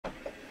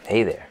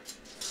Hey there.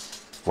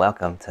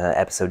 Welcome to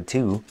episode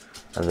 2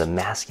 of the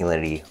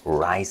Masculinity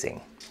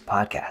Rising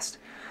podcast.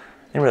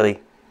 And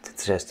really,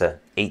 it's just a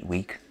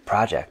 8-week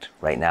project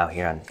right now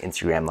here on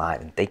Instagram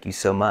Live. And thank you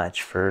so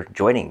much for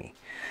joining me.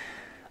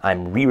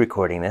 I'm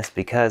re-recording this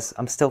because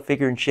I'm still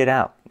figuring shit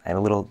out. I had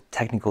a little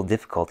technical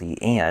difficulty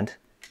and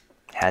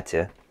had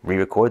to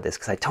re-record this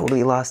because I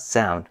totally lost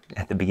sound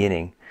at the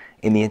beginning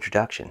in the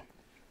introduction.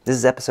 This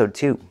is episode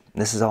 2.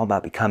 This is all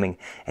about becoming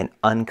an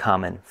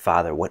uncommon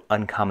father, what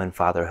uncommon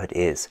fatherhood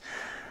is.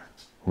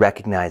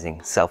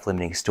 Recognizing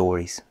self-limiting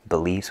stories,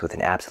 beliefs with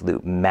an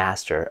absolute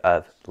master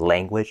of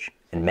language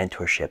and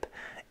mentorship,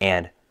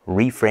 and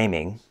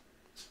reframing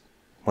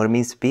what it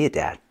means to be a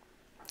dad.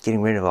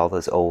 Getting rid of all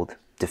those old,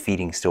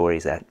 defeating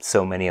stories that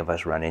so many of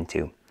us run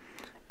into.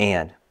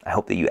 And I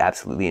hope that you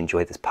absolutely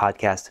enjoy this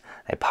podcast.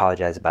 I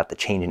apologize about the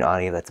change in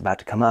audio that's about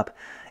to come up,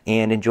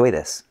 and enjoy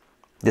this.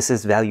 This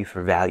is value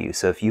for value,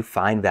 so if you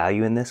find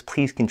value in this,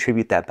 please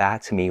contribute that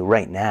back to me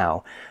right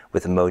now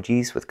with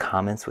emojis, with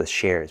comments, with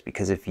shares,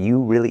 because if you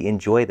really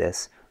enjoy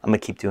this, I'm going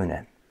to keep doing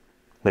it.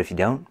 But if you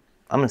don't,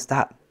 I'm going to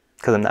stop,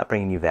 because I'm not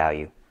bringing you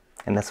value,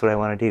 and that's what I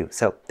want to do.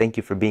 So thank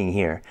you for being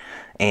here,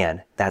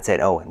 and that's it.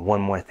 Oh, and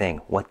one more thing.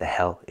 What the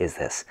hell is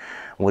this?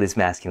 What is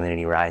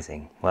Masculinity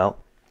Rising? Well,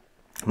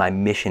 my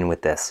mission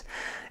with this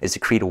is to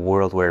create a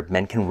world where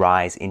men can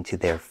rise into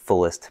their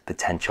fullest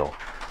potential.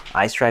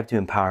 I strive to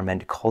empower men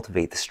to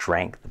cultivate the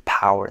strength, the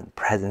power, and the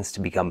presence to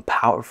become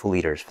powerful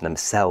leaders for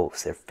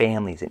themselves, their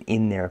families, and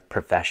in their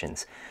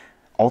professions.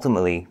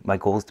 Ultimately, my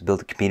goal is to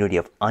build a community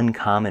of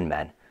uncommon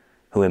men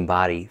who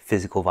embody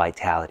physical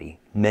vitality,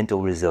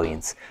 mental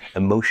resilience,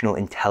 emotional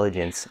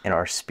intelligence, and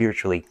are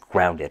spiritually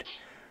grounded.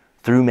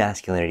 Through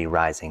Masculinity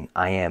Rising,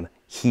 I am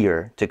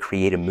here to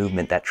create a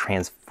movement that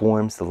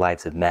transforms the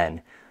lives of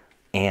men,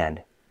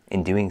 and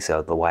in doing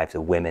so, the lives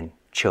of women,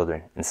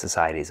 children, and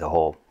society as a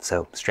whole.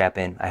 So strap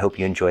in. I hope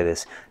you enjoy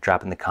this.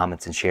 Drop in the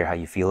comments and share how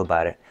you feel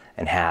about it,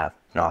 and have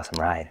an awesome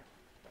ride.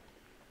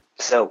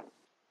 So,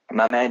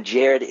 my man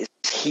Jarrod is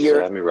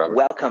here. Me, Robert.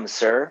 Welcome,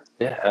 sir.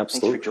 Yeah,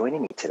 absolutely. Thanks for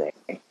joining me today.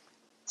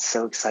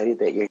 So excited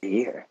that you're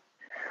here.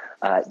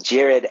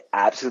 Jarrod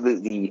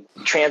absolutely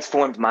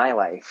transformed my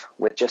life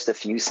with just a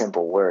few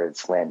simple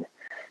words when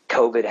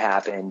COVID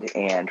happened,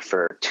 and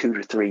for 2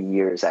 to 3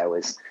 years I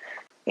was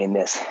in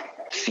this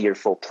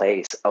fearful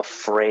place,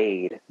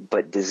 afraid,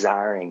 but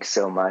desiring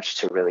so much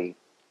to really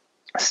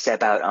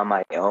step out on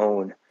my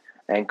own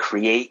and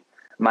create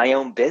my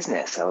own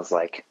business. I was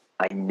like,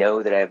 I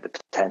know that I have the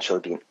potential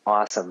to be an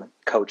awesome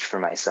coach for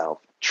myself,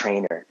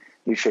 trainer,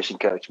 nutrition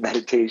coach,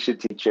 meditation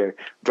teacher,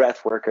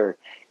 breath worker,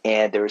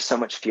 and there was so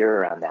much fear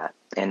around that.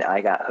 And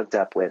I got hooked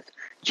up with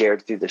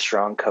Jarrod through the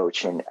Strong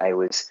Coach, and I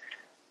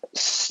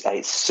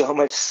had so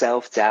much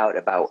self-doubt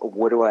about,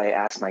 what do I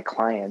ask my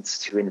clients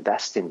to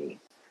invest in me?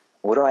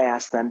 What do I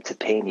ask them to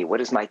pay me?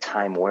 What is my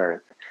time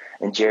worth?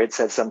 And Jarrod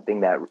said something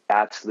that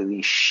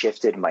absolutely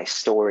shifted my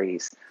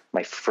stories,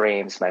 my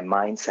frames, my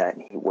mindset.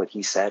 And what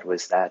he said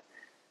was that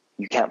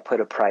you can't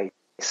put a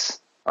price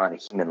on a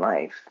human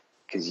life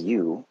because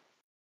you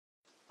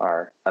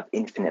are of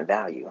infinite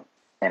value.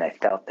 And I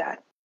felt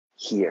that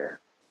here,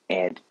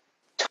 and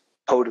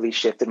totally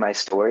shifted my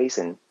stories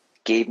and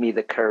gave me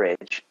the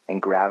courage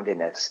and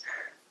groundedness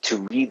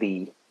to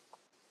really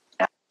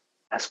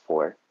ask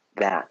for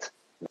that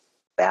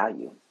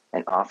value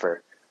and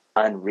offer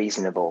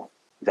unreasonable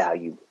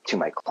value to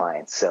my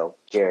clients. So,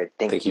 Jarrod,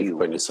 thank you for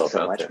putting yourself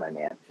so out much, there, my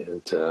man.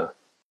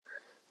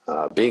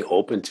 And being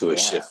open to a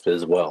shift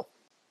as well.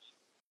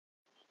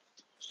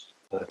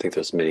 I think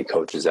there's many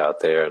coaches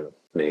out there and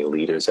many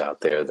leaders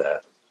out there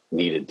that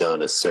need it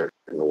done a certain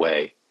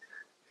way.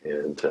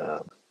 And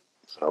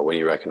when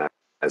you recognize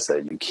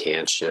that you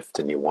can shift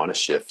and you want to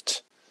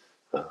shift,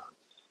 it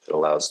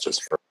allows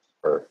just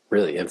for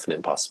really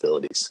infinite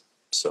possibilities.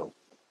 So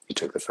you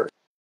took the first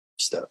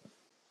step.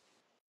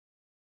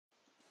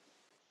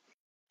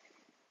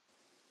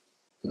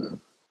 It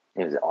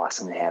was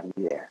awesome to have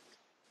you there.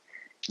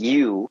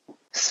 You,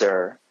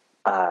 sir,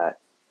 are,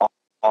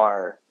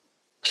 I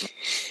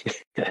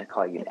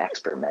call you an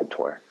expert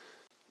mentor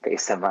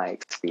based on my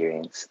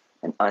experience,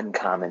 an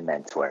uncommon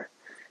mentor.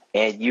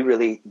 And you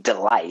really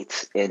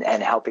delight in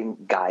helping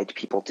guide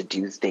people to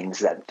do things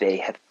that they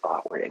had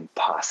thought were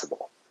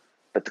impossible.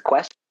 But the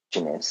question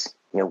is,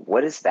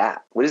 what is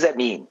that? What does that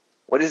mean?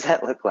 What does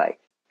that look like?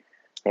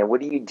 And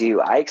what do you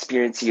do? I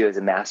experience you as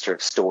a master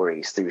of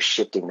stories through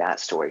shifting that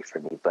story for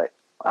me. But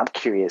I'm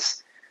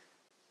curious,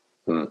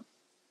 what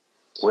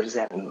does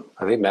that mean?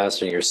 I think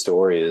mastering your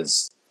story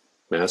is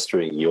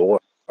mastering your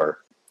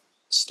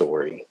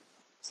story.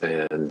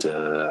 And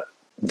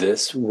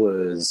this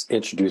was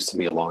introduced to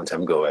me a long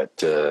time ago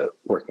at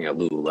working at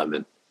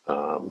Lululemon.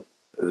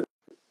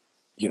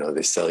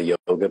 They sell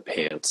yoga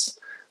pants,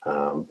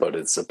 but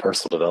it's a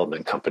personal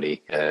development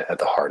company at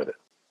the heart of it.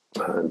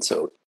 And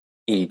so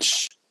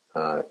each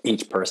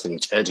person,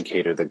 each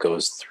educator that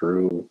goes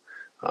through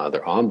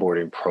their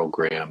onboarding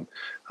program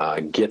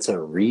gets a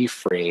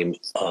reframe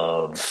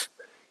of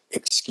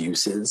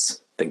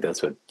excuses. I think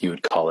that's what you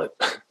would call it,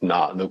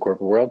 not in the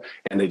corporate world.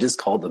 And they just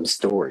call them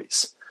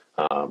stories.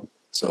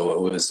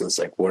 So it was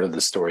like, what are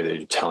the story that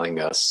you're telling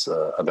us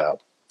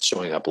about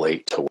showing up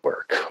late to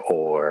work,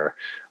 or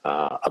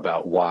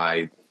about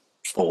why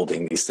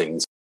folding these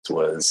things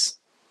was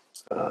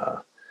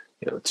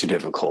too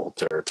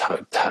difficult or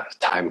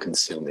time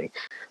consuming.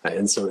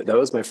 And so that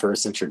was my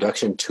first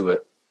introduction to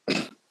it.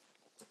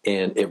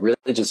 And it really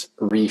just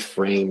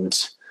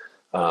reframed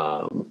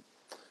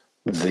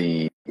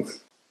the,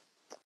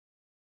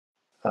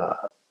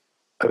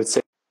 I would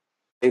say,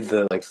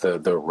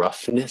 the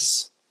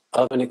roughness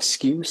of an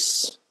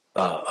excuse,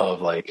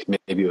 of like,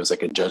 maybe it was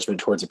like a judgment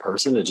towards a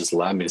person. It just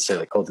allowed me to say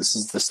like, oh, this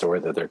is the story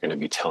that they're going to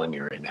be telling me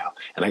right now.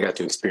 And I got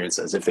to experience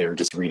it as if they were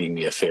just reading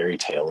me a fairy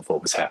tale of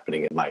what was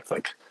happening in life.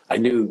 Like, I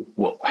knew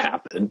what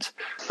happened.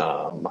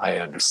 I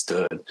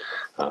understood.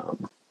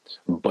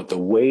 But the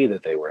way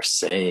that they were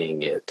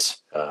saying it,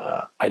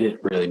 I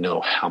didn't really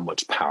know how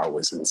much power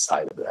was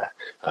inside of that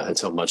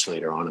until much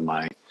later on in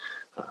my,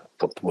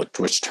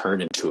 which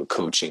turned into a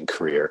coaching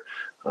career,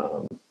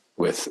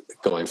 with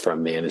going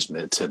from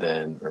management to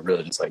then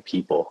really just like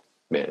people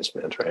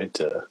management, right?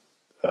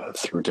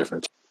 Through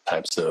different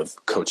types of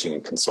coaching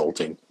and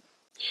consulting.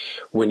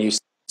 When you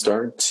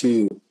start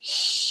to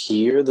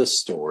hear the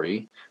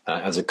story,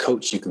 as a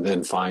coach, you can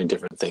then find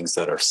different things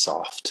that are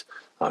soft.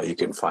 You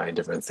can find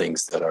different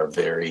things that are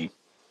very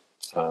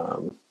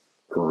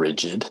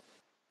rigid.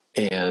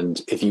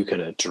 And if you can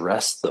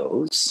address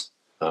those,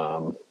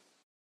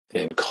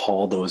 and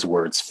call those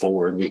words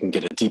forward, we can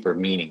get a deeper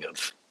meaning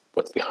of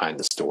what's behind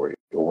the story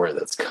or where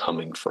that's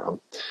coming from.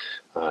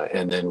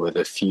 And then with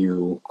a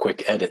few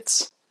quick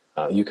edits,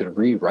 you can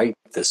rewrite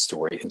this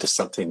story into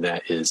something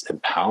that is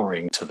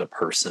empowering to the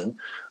person,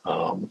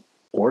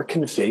 or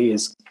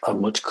conveys a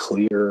much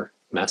clearer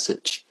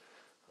message.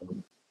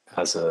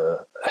 As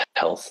a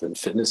health and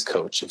fitness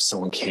coach, if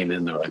someone came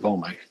in, they're like, oh,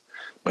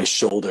 my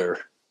shoulder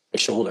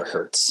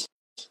hurts.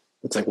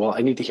 It's like, well,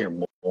 I need to hear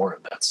more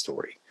of that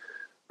story,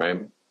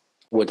 right?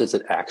 What does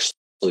it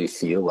actually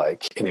feel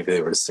like? And if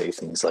they were to say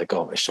things like,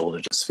 oh, my shoulder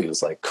just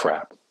feels like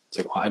crap. It's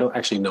like, well, I don't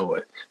actually know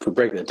what, if we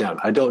break that down,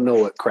 I don't know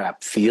what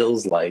crap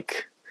feels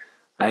like.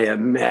 I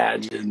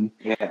imagine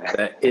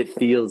that it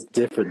feels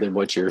different than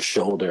what your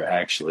shoulder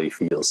actually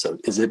feels. So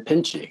is it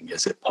pinching?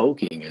 Is it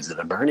poking? Is it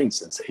a burning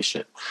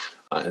sensation?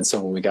 And so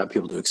when we got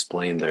people to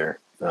explain their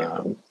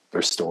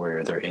story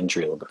or their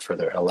injury a little bit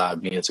further, it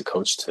allowed me as a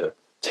coach to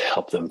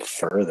help them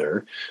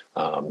further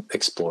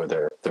explore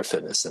their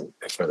fitness and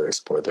further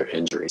explore their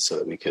injury so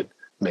that we could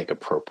make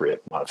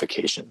appropriate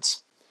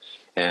modifications.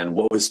 And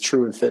what was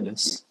true in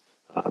fitness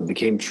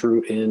became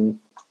true in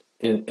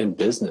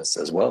business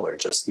as well, or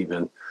just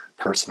even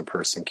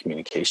person-to-person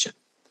communication.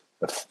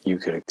 If you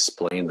could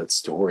explain that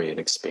story and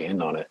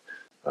expand on it,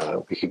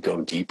 we could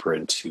go deeper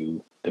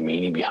into the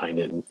meaning behind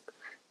it and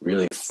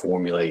really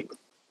formulate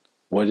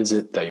what is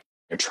it that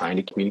you're trying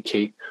to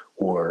communicate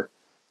or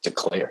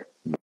declare.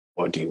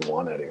 What do you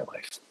want out of your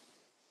life?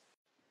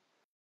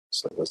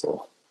 So it was a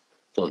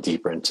little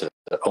deeper into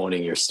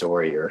owning your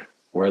story, or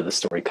where the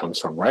story comes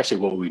from, or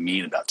actually what we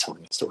mean about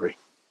telling a story.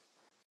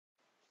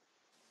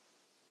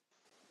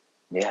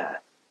 Yeah.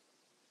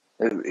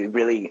 It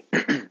really,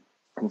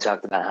 you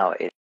talked about how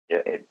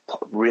it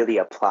really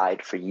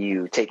applied for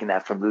you, taking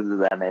that from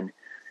Lululemon,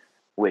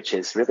 which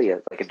is really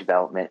like a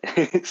development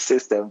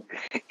system,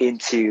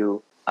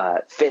 into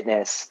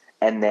fitness,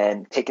 and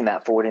then taking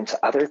that forward into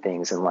other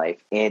things in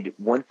life. And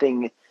one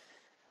thing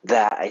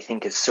that I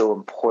think is so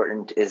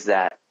important is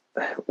that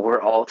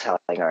we're all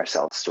telling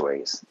ourselves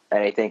stories.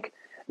 And I think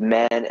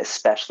men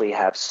especially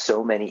have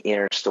so many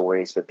inner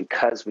stories, but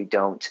because we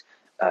don't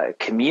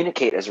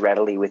communicate as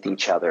readily with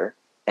each other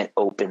and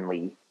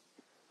openly,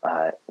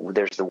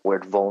 there's the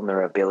word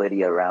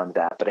vulnerability around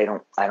that, but I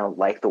don't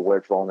like the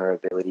word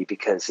vulnerability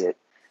because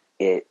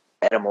it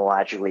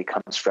etymologically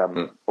comes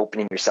from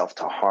opening yourself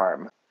to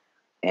harm.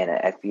 And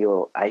I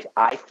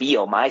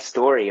feel my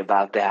story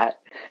about that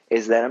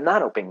is that I'm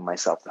not opening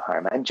myself to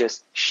harm. I'm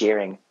just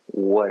sharing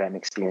what I'm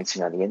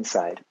experiencing on the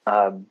inside.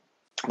 But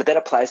that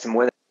applies to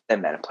more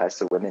than men. It applies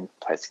to women, it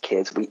applies to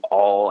kids. We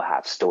all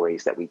have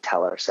stories that we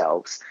tell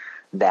ourselves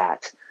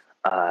that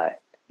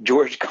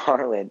George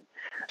Carlin,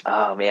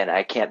 oh man,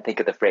 I can't think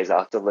of the phrase. I'll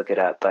have to look it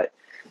up. But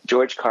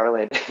George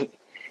Carlin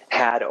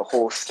had a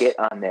whole skit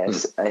on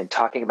this and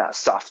talking about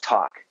soft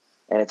talk.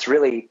 And it's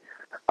really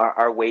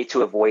our way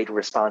to avoid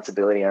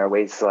responsibility and our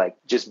ways to like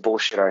just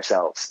bullshit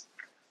ourselves.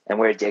 And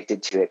we're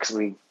addicted to it because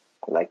we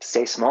like to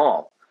stay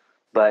small,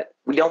 but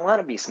we don't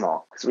want to be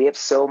small because we have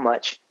so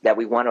much that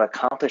we want to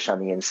accomplish on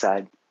the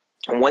inside.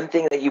 And one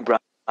thing that you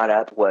brought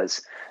up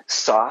was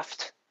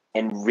soft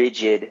and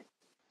rigid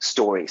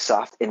stories,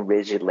 soft and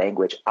rigid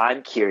language.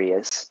 I'm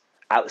curious,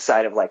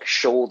 outside of like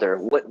shoulder,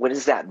 what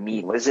does that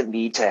mean? What does it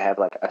mean to have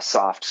like a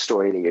soft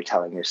story that you're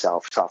telling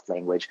yourself, soft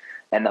language,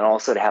 and then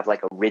also to have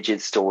like a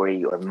rigid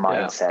story or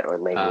mindset or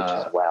language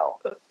as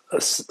well?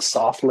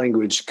 Soft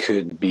language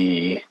could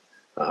be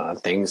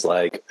things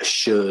like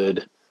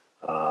should,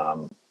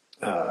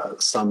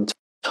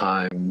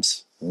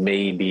 sometimes,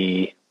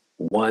 maybe,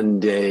 one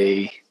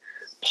day,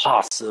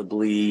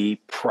 possibly,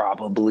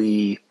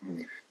 probably,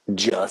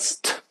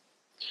 just,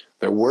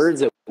 They're words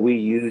that we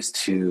use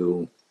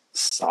to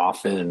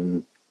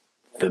soften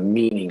the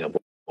meaning of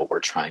what we're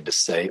trying to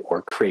say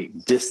or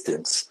create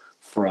distance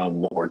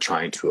from what we're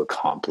trying to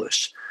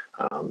accomplish.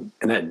 And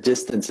that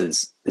distance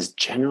is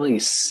generally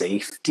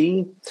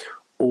safety,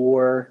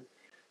 or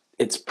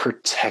it's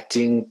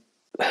protecting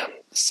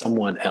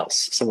someone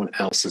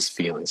else's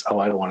feelings. Oh,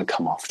 I don't want to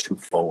come off too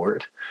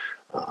forward.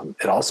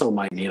 It also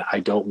might mean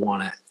I don't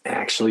want to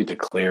actually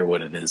declare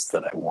what it is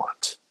that I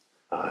want.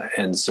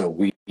 And so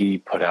we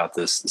put out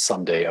this,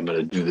 someday I'm going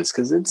to do this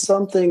because it's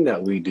something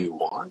that we do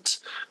want,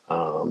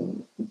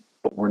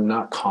 but we're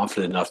not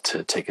confident enough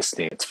to take a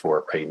stance for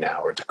it right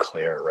now or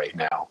declare it right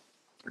now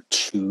or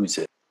choose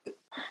it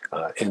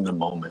in the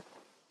moment.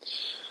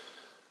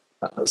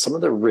 Some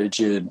of the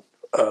rigid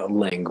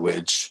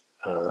language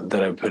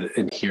that I put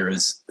in here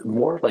is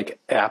more like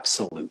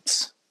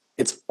absolutes.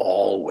 It's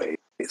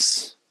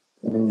always,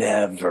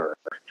 never.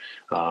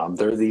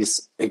 There are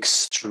these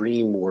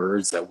extreme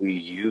words that we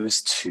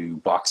use to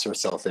box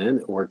ourselves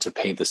in or to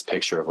paint this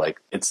picture of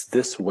like, it's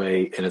this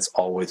way and it's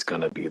always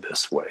going to be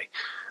this way.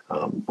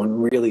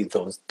 When really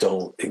those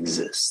don't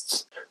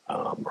exist,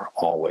 or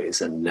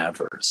always and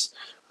nevers.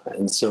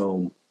 And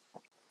so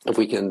if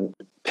we can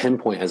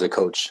pinpoint as a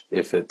coach,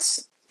 if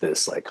it's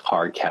this like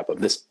hard cap of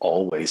this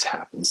always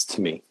happens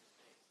to me,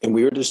 and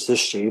we were just to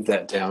shave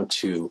that down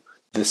to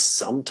this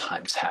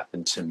sometimes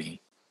happened to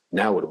me,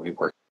 now what are we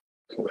working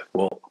with?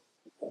 Well,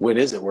 when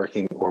is it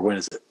working or when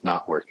is it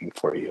not working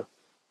for you,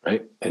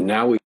 right? And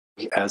now we,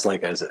 as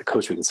a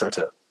coach, we can start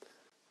to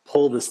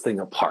pull this thing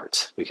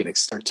apart. We can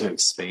start to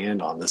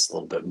expand on this a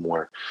little bit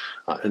more.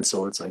 And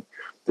so it's like,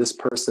 this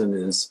person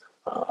is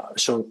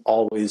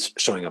always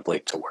showing up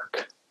late to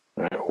work,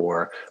 right?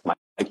 Or my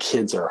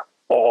kids are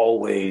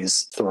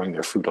always throwing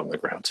their food on the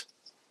ground.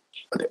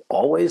 Are they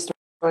always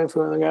throwing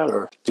food on the ground,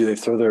 or do they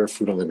throw their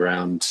food on the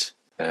ground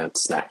at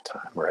snack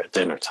time or at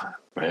dinner time,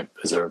 right?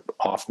 Because there are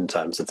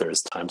oftentimes that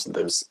there's times that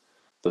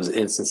those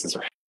instances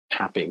are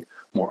happening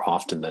more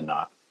often than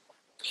not.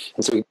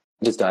 And so we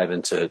just dive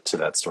into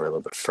that story a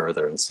little bit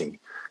further and see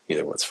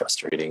either what's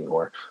frustrating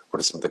or what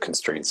are some of the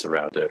constraints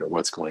around it or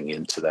what's going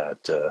into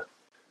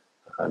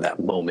that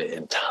moment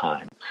in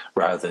time,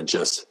 rather than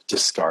just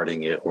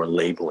discarding it or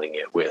labeling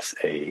it with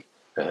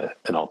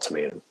an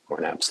ultimatum or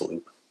an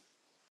absolute.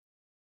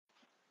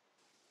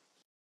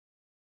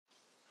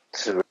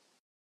 So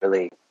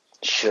really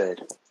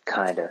should,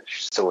 kind of,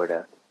 sort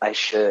of. I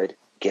should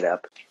get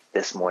up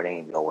this morning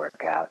and go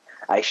work out.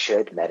 I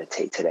should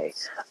meditate today.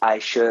 I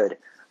should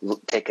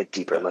take a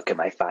deeper look at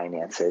my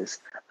finances,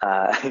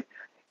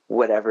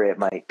 whatever it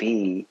might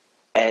be.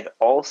 And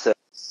also,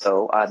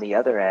 on the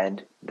other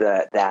end,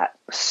 that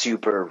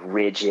super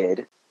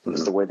rigid,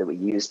 was the word that we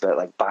used, but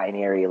like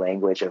binary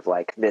language of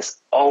like,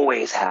 this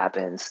always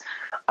happens.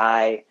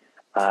 I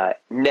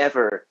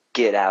never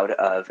get out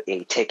of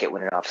a ticket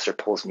when an officer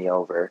pulls me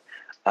over.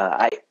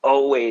 I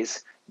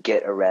always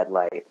get a red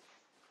light.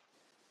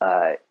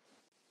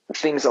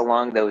 Things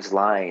along those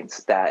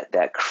lines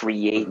that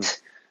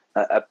create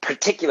a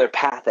particular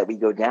path that we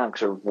go down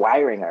because we're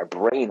wiring our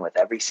brain with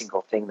every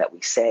single thing that we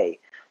say.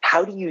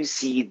 How do you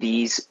see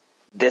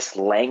this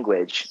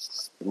language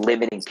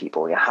limiting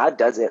people? How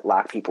does it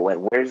lock people in?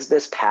 Where's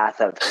this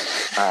path of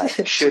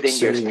shooting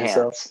your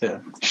pants?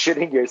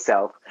 Shooting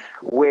yourself.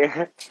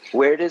 Where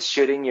does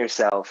shooting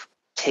yourself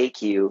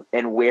take you,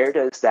 and where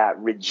does that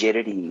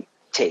rigidity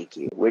take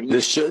you? Where do you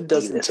the should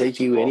doesn't take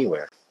you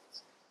anywhere.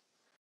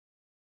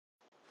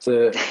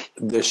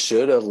 The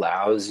should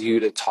allows you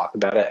to talk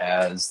about it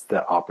as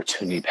the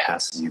opportunity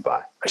passes you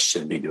by. I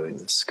should be doing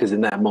this. Because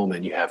in that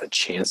moment, you have a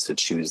chance to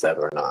choose that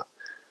or not.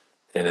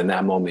 And in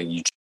that moment,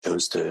 you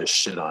chose to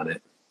shit on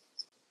it.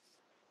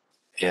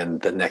 And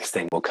the next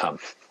thing will come,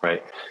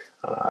 right?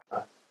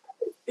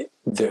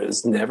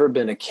 There's never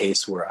been a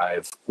case where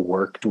I've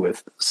worked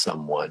with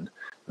someone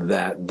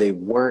that they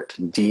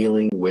weren't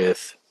dealing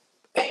with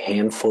a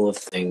handful of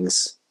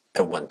things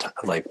at one time,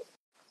 like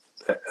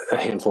a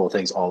handful of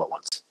things all at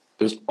once.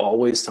 There's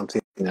always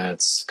something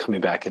that's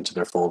coming back into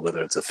their fold,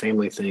 whether it's a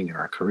family thing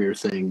or a career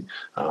thing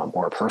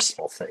or a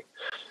personal thing.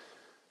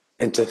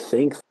 And to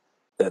think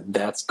that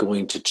that's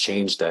going to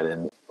change that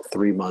in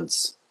 3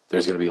 months,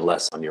 there's going to be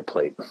less on your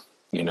plate.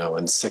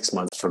 And 6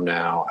 months from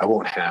now, I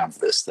won't have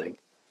this thing.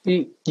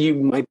 You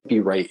might be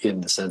right in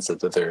the sense that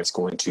there's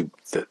going to,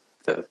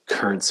 the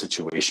current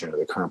situation or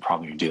the current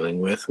problem you're dealing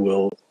with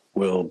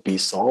will be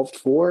solved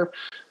for,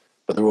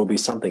 but there will be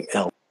something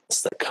else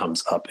that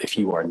comes up if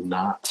you are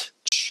not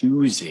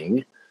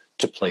choosing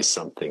to place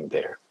something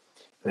there.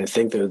 And I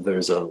think that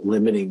there's a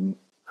limiting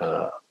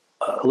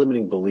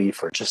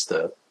belief, or just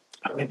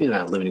maybe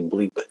not a limiting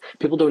belief, but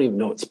people don't even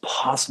know it's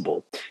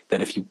possible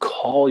that if you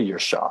call your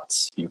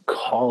shots, you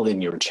call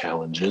in your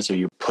challenges, or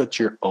you put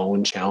your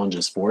own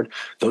challenges forward,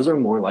 those are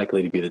more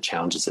likely to be the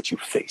challenges that you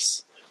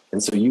face.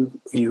 And so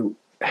you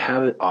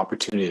have an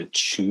opportunity to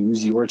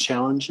choose your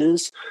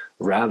challenges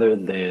rather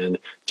than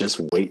just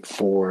wait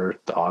for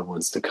the odd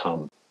ones to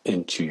come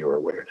into your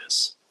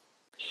awareness.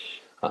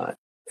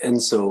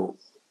 And so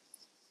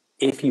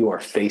if you are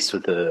faced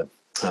with a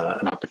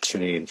an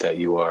opportunity that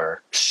you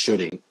are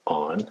shoulding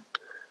on,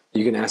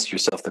 you can ask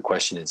yourself the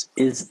question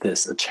is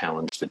this a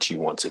challenge that you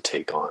want to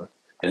take on?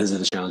 And is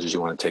it a challenge that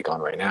you want to take on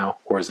right now,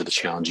 or is it a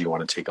challenge you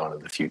want to take on in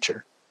the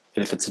future?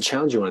 And if it's a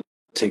challenge you want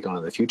to take on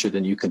in the future,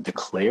 then you can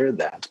declare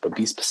that, but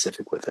be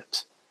specific with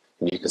it.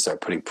 And you can start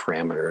putting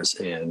parameters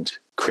and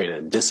create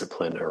a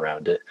discipline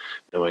around it,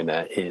 knowing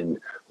that in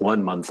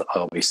 1 month,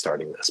 I'll be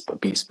starting this,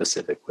 but be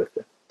specific with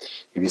it.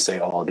 If you say,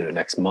 oh, I'll do it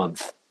next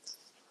month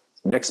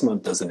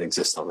doesn't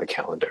exist on the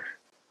calendar,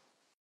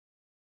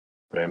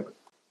 right?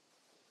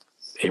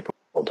 April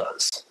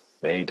does,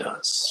 May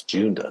does,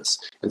 June does.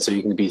 And so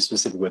you can be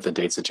specific with the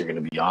dates that you're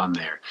going to be on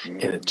there.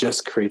 And it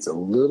just creates a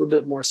little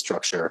bit more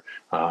structure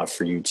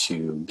for you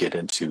to get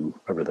into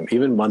a rhythm.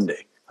 Even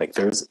Monday, like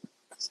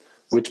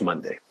which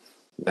Monday?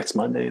 Next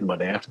Monday, the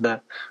Monday after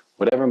that,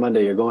 whatever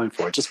Monday you're going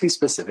for, just be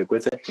specific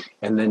with it.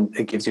 And then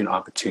it gives you an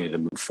opportunity to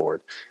move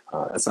forward.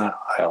 It's not,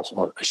 I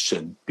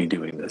should be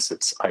doing this.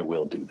 It's, I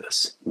will do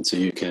this. And so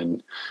you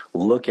can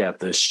look at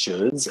the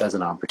shoulds as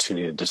an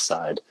opportunity to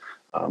decide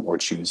or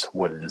choose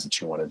what it is that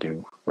you want to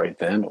do right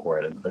then or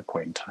at another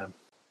point in time.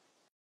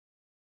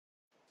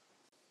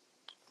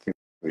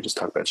 We just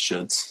talked about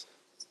shoulds.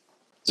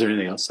 Is there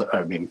anything else?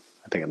 I mean,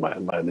 I think I might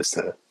have missed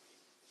it.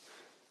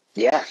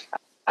 Yeah,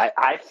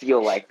 I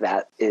feel like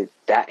that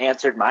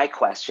answered my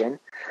question.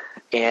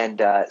 And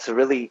so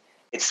really,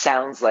 it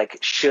sounds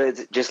like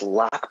shoulds just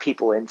lock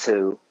people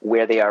into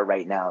where they are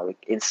right now.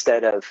 Like,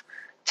 instead of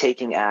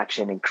taking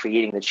action and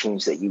creating the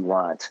change that you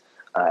want.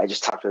 I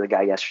just talked with a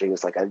guy yesterday who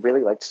was like, I'd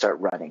really like to start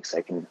running so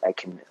I can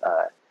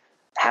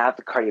have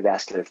the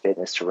cardiovascular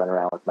fitness to run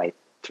around with my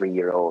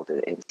 3-year-old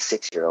and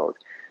 6-year-old.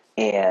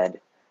 And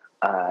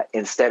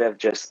instead of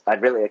just,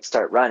 I'd really like to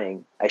start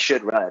running, I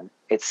should run.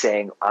 It's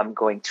saying, I'm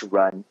going to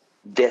run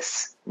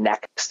this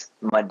next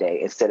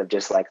Monday, instead of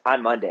just like,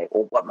 on Monday.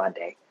 Well, what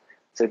Monday?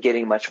 So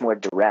getting much more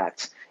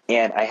direct.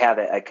 And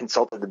I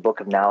consulted the Book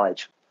of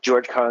Knowledge.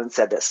 George Carlin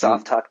said that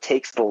soft talk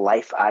takes the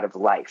life out of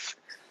life.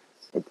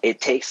 It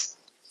takes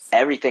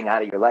everything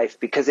out of your life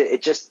because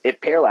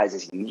it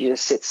paralyzes you. You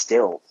just sit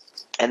still.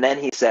 And then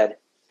he said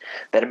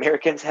that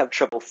Americans have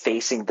trouble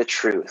facing the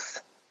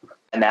truth.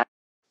 And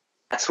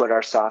that's what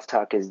our soft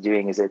talk is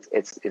doing, is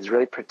it's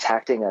really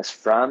protecting us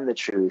from the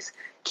truth,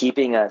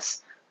 keeping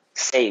us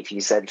safe.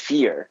 You said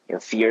fear.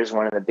 Fear is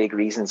one of the big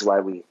reasons why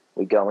we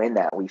go in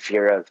that. We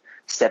fear of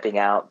stepping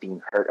out,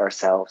 being hurt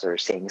ourselves, or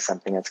saying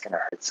something that's going to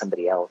hurt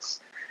somebody else.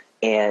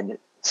 And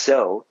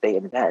so they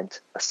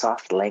invent a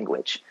soft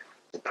language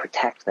to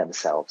protect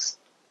themselves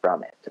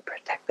from it, to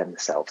protect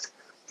themselves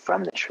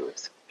from the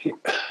truth.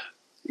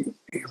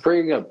 You're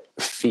bringing up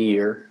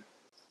fear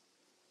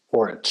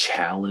or a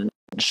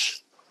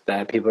challenge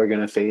that people are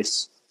going to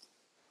face.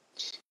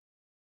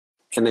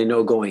 And they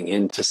know going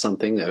into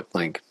something that,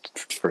 like,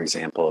 for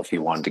example, if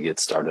you wanted to get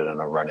started on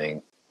a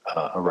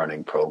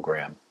running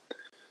program,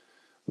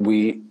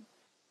 we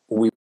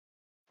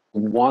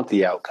want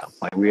the outcome.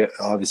 Like, we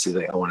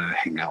obviously, I want to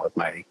hang out with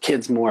my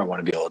kids more. I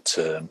want to be able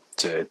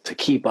to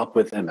keep up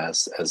with them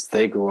as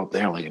they grow up.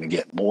 They're only going to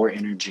get more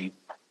energy.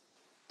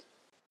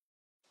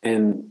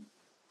 And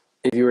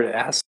if you were to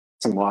ask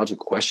some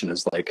logical question,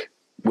 is like,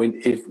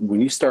 when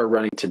you start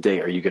running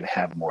today, are you going to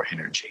have more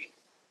energy,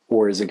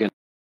 or is it going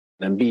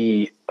to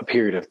be a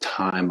period of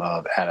time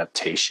of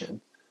adaptation,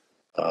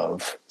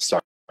 of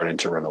starting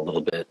to run a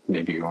little bit,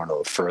 maybe you're going a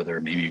little further,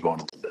 maybe you're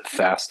going a little bit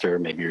faster,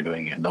 maybe you're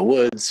doing it in the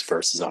woods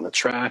versus on a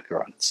track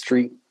or on a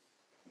street.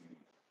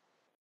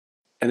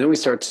 And then we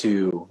start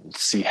to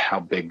see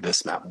how big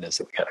this mountain is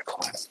that we got to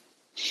climb.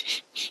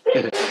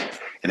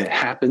 And it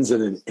happens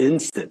in an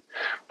instant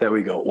that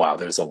we go, wow,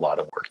 there's a lot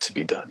of work to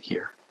be done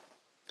here.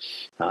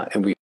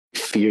 And we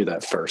fear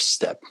that first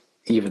step,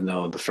 even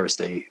though the first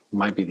day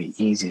might be the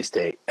easiest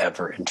day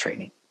ever in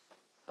training.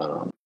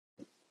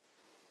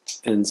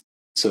 And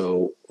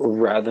so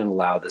rather than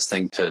allow this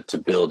thing to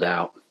build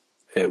out,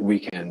 we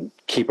can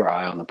keep our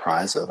eye on the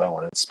prize of, I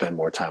want to spend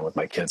more time with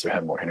my kids or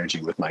have more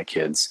energy with my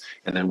kids.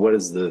 And then what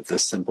is the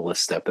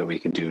simplest step that we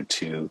can do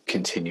to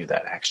continue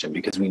that action?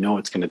 Because we know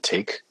it's going to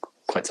take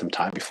quite some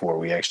time before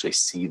we actually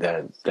see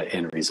the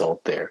end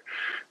result there.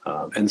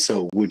 And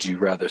so would you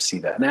rather see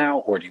that now,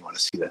 or do you want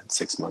to see that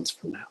 6 months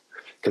from now?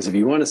 Because if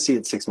you want to see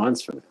it 6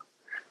 months from now,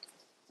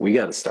 we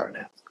got to start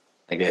now.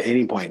 Like, at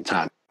any point in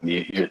time,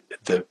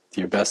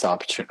 your best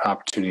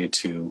opportunity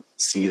to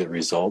see the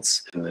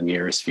results in the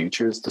nearest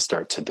future is to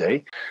start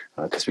today,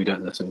 because we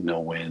don't necessarily know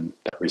when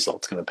that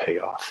result's going to pay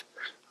off.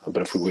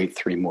 But if we wait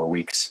 3 more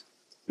weeks,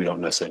 we don't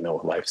necessarily know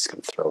what life is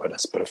going to throw at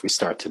us. But if we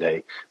start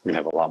today, we're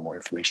going to have a lot more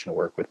information to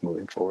work with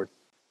moving forward.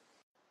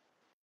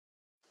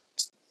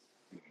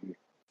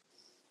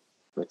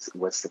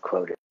 What's the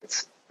quote?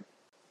 It's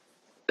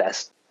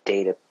best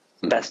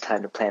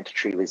time to plant a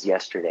tree was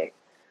yesterday.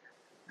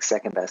 The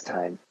second best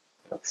time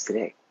is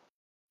today.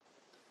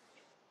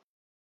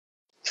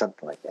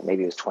 Something like that.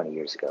 Maybe it was 20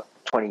 years ago.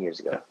 20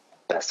 years ago,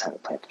 best time to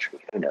plant a tree.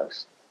 Who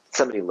knows?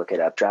 Somebody look it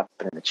up. Drop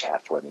it in the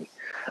chat for me.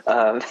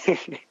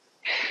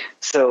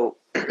 So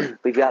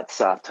we've got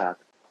soft talk.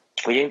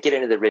 We didn't get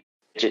into the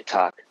rigid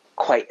talk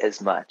quite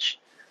as much.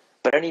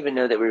 but I don't even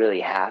know that we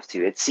really have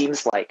to. It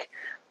seems like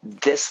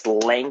this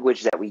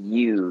language that we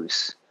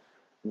use,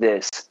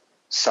 this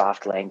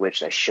soft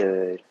language, I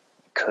should,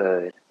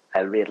 could,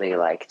 I really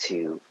like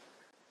to,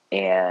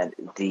 and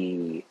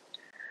the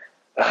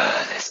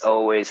this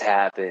always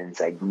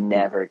happens, I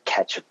never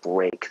catch a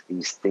break.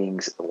 These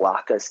things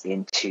lock us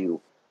into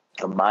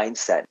a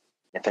mindset.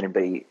 If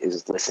anybody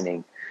is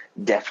listening,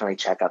 definitely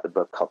check out the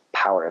book called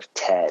Power of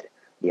Ted,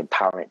 The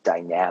Empowerment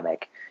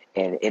Dynamic.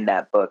 And in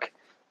that book,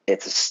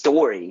 it's a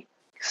story.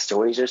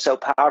 Stories are so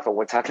powerful.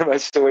 We're talking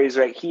about stories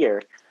right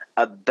here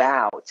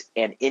about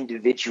an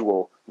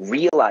individual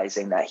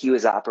realizing that he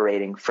was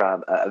operating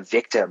from a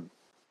victim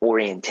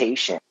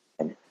orientation,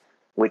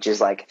 which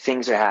is like,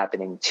 things are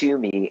happening to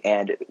me.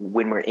 And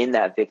when we're in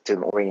that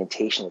victim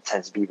orientation, it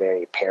tends to be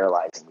very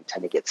paralyzing. We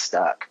tend to get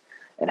stuck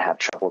and have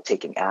trouble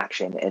taking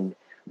action. And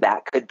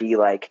that could be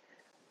like,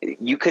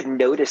 you could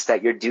notice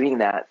that you're doing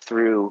that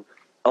through,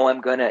 oh,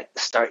 I'm going to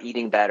start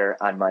eating better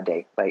on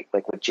Monday, like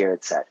what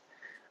Jarrod said.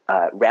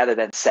 Rather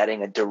than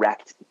setting a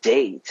direct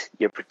date,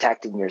 you're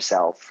protecting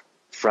yourself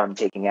from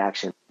taking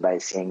action by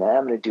saying,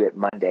 I'm going to do it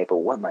Monday, but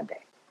what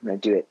Monday? I'm going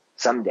to do it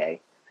someday.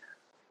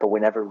 But we're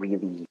never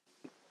really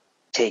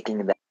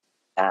taking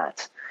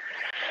that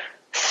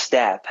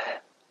step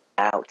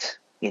out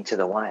into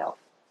the wild,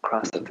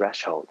 across the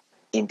threshold,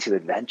 into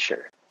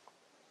adventure.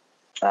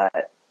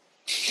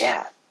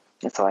 Yeah,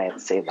 that's all I have to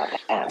say about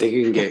that. I think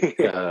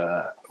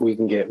we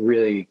can get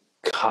really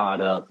caught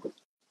up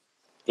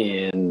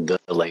in the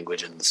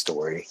language and the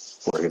story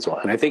work as well.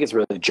 And I think it's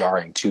really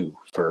jarring too,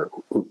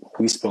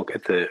 we spoke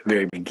at the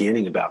very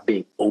beginning about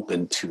being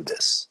open to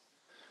this.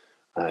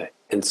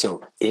 And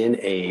so in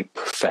a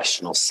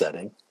professional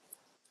setting,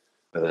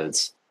 whether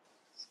it's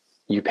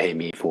you pay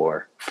me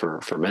for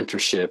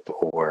mentorship,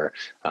 or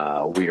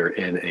we are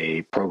in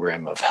a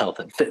program of health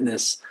and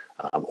fitness,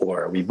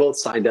 or we both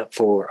signed up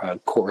for a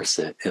course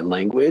in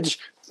language,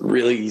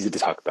 really easy to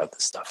talk about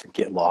this stuff and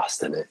get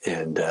lost in it.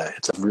 And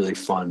it's a really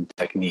fun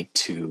technique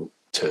to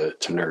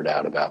nerd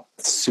out about.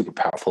 It's super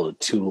powerful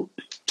tool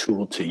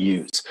to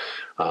use.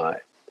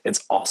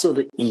 It's also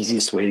the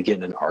easiest way to get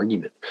in an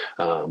argument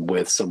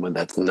with someone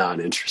that's not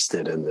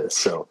interested in this.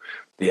 So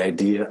the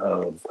idea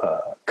of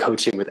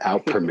coaching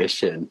without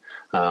permission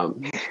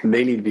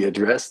may need to be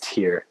addressed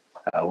here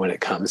when it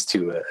comes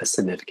to a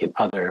significant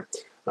other,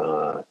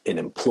 an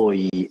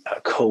employee, a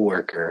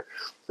coworker.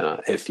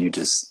 If you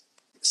just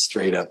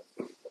straight up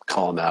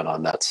call them out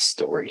on that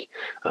story,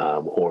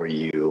 or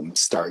you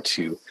start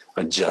to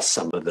adjust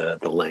some of the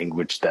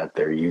language that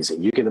they're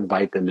using, you can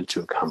invite them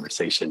into a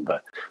conversation.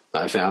 But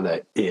I found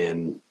that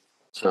in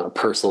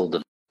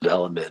personal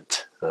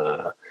development,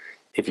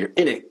 if you're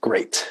in it,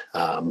 great.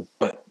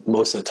 But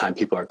most of the time,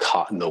 people are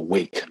caught in the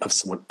wake of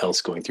someone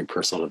else going through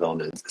personal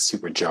development. It's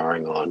super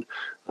jarring on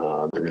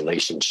the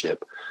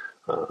relationship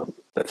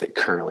that they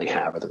currently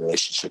have, or the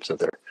relationships that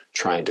they're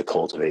trying to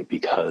cultivate,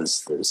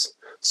 because there's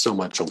so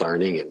much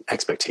learning and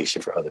expectation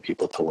for other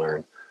people to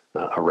learn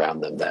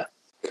around them, that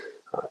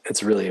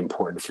it's really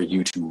important for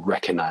you to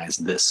recognize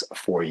this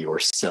for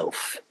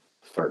yourself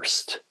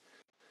first.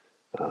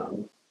 I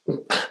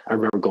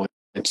remember going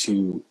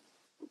to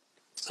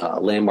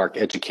landmark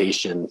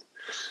education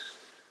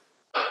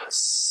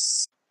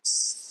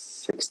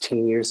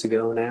 16 years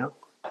ago now,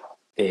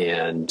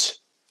 and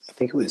I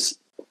think it was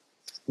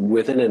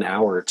within an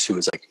hour or two,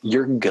 it's like,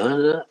 you're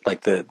gonna,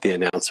 like the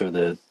announcer,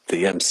 the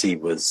MC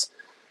was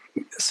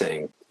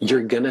saying,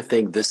 you're gonna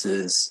think this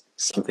is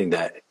something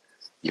that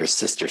your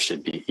sister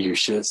should be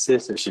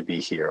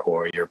here,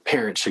 or your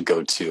parents should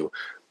go to,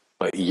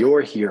 but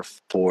you're here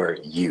for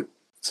you.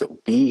 So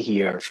be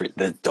here for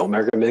that. Don't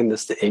recommend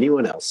this to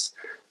anyone else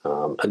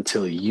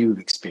until you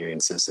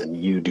experience this and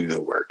you do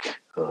the work.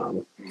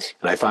 And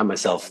I find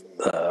myself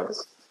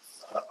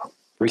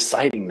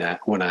reciting that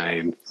when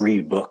I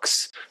read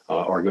books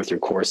or go through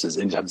courses.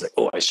 Anytime it's like,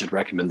 oh, I should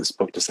recommend this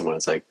book to someone.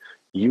 It's like,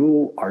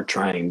 you are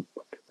trying,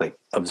 like,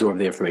 absorb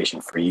the information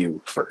for you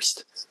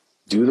first.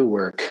 Do the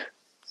work,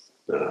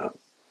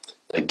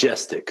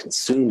 digest it,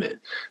 consume it,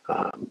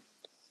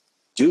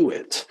 do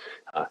it.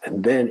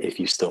 And then if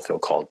you still feel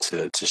called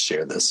to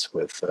share this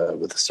with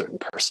a certain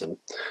person,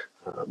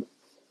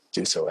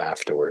 do so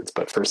afterwards,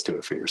 but first do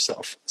it for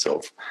yourself. So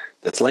if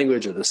that's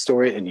language or the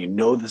story, and you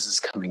know this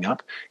is coming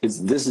up,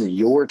 this is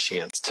your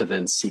chance to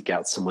then seek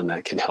out someone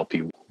that can help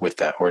you with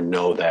that, or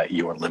know that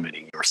you are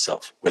limiting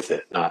yourself with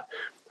it. Not,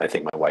 I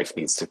think my wife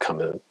needs to come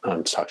in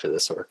and talk to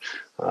this, or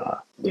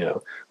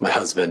my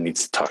husband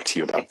needs to talk to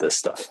you about this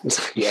stuff.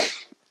 Yeah.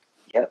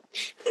 Yep.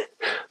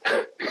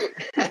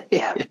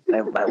 Yeah.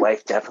 My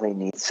wife definitely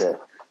needs to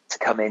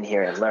come in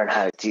here and learn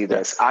how to do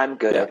this. I'm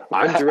good at it.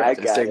 I'm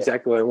direct. That's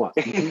exactly what I want.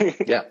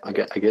 Yeah, I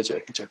get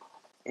you.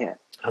 Yeah.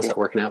 How's that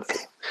working out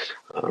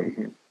for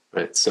you?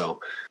 Right. So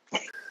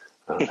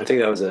I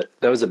think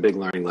that was a big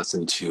learning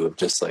lesson too, of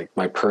just like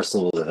my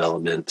personal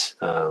development.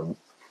 It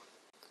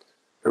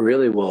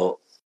really will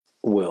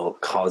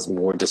cause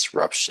more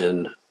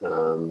disruption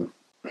than,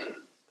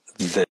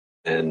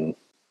 I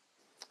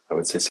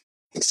would say,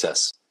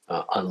 success.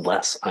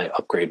 unless I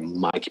upgrade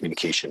my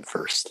communication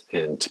first,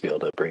 and to be able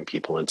to bring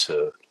people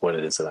into what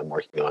it is that I'm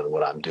working on,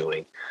 what I'm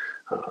doing,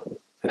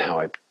 and how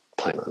I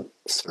plan on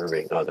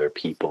serving other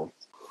people.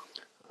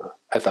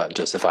 I thought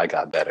just if I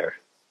got better,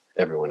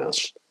 everyone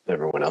else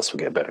will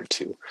get better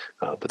too.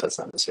 But that's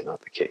not necessarily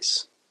not the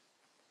case.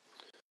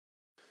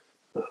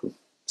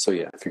 So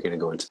yeah, if you're going to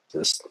go into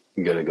this,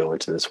 you got to go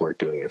into this work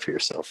doing it for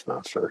yourself,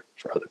 not for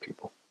other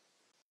people.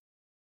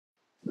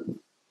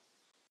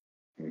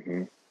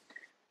 Mm-hmm.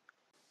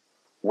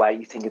 Why do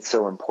you think it's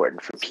so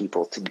important for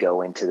people to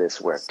go into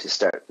this work, to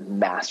start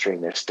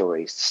mastering their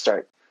stories, to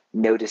start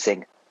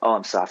noticing, oh,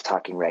 I'm soft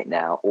talking right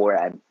now, or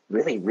I'm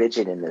really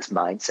rigid in this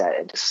mindset,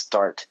 and to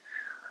start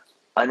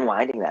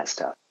unwinding that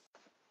stuff?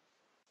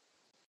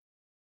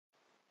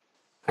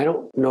 I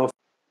don't know if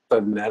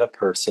I've met a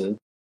person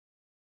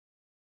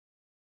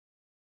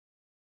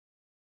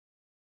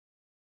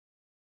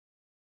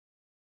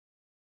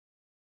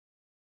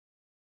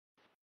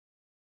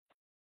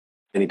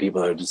many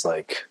people are just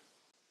like,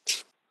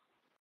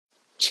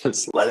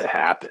 just let it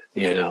happen,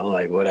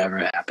 like whatever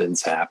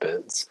happens,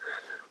 happens.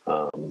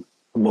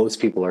 Most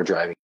people are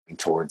driving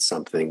towards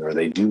something, or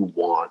they do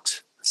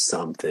want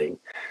something,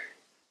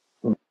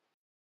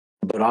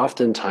 but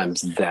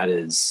oftentimes that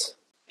is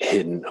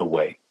hidden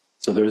away.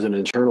 So there's an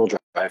internal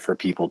drive for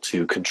people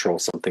to control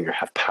something or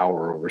have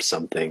power over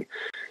something.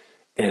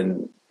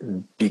 And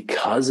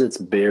because it's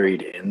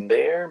buried in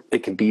there,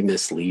 it can be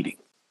misleading.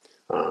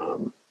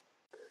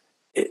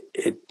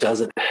 It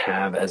doesn't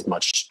have as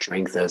much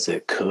strength as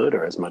it could,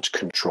 or as much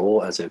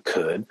control as it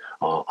could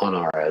on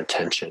our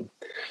attention.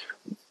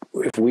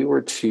 If we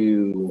were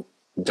to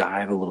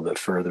dive a little bit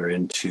further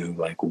into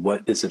like,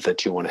 what is it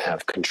that you want to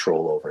have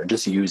control over, and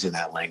just using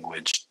that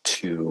language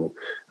to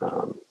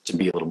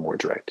be a little more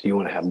direct. Do you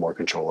want to have more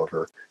control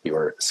over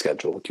your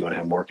schedule? Do you want to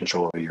have more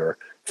control over your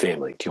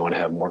family? Do you want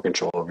to have more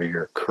control over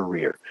your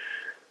career?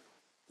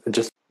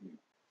 Just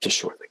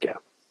shorten the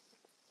gap.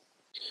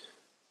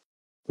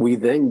 We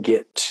then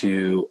get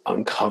to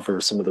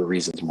uncover some of the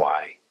reasons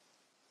why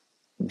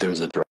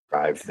there's a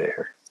drive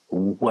there.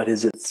 What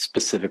is it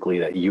specifically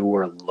that you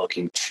are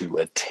looking to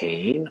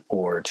attain,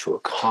 or to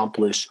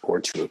accomplish, or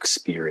to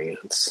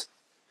experience?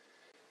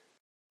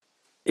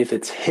 If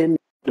it's hidden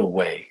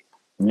away,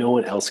 no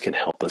one else can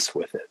help us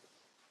with it.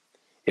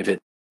 If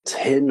it's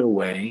hidden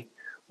away,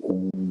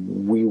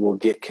 we will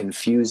get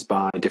confused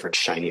by different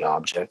shiny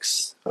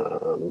objects.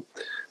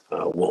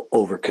 We'll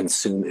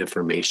overconsume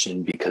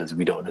information because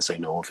we don't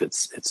necessarily know if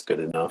it's good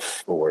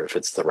enough, or if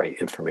it's the right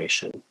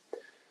information.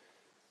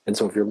 And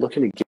so if you're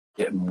looking to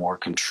get more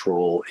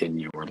control in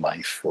your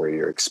life or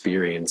your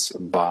experience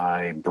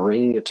by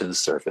bringing it to the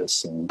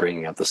surface and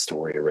bringing out the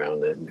story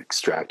around it and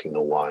extracting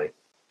the why,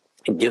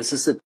 it gives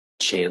us a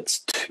chance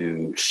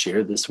to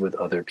share this with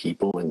other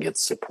people and get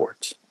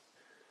support.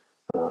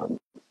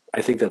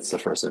 I think that's the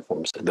first and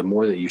foremost. The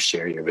more that you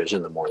share your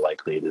vision, the more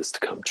likely it is to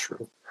come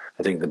true.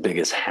 I think the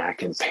biggest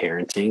hack in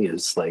parenting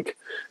is like,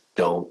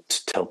 don't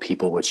tell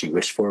people what you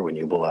wish for when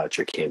you blow out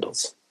your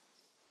candles.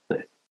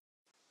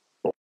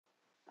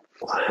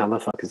 How the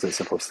fuck is it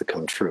supposed to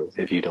come true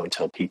if you don't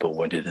tell people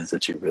what it is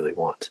that you really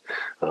want?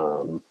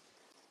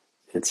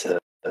 It's a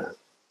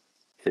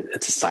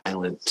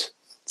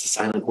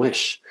silent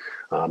wish.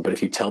 But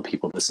if you tell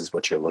people this is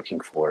what you're looking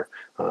for,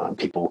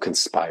 people will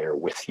conspire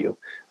with you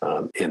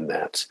in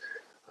that.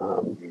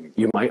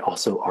 You might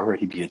also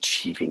already be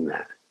achieving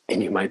that,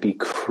 and you might be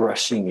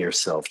crushing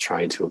yourself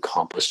trying to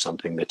accomplish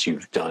something that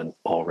you've done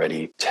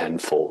already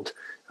tenfold.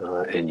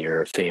 And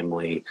your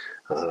family,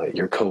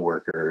 your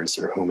coworkers,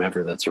 or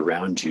whomever that's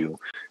around you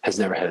has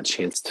never had a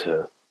chance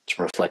to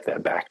reflect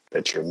that back,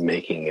 that you're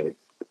making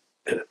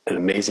an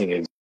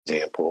amazing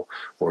example,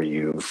 or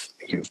you've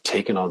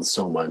taken on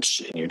so much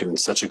and you're doing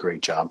such a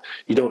great job.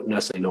 You don't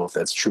necessarily know if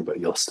that's true,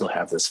 but you'll still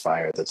have this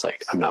fire that's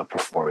like, I'm not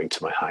performing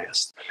to my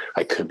highest.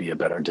 I could be a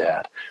better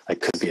dad. I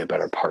could be a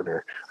better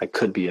partner. I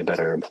could be a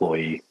better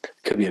employee.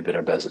 Could be a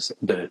better business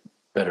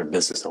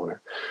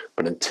owner.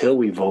 But until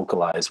we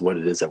vocalize what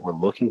it is that we're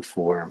looking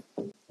for,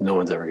 no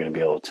one's ever going to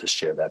be able to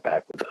share that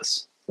back with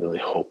us. I really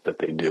hope that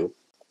they do.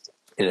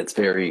 And it's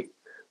very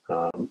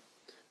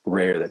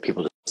rare that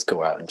people just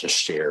go out and just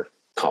share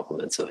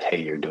compliments of,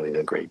 hey, you're doing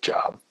a great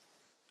job.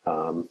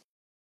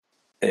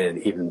 And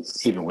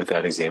even with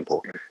that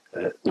example,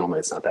 normally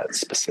it's not that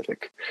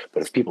specific.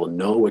 But if people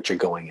know what you're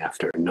going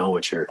after, know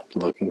what you're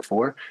looking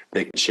for,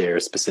 they can share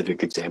a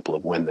specific example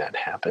of when that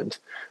happened.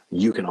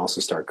 You can also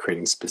start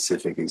creating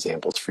specific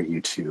examples for you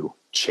to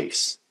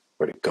chase,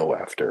 or to go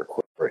after,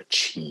 or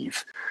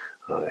achieve.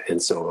 And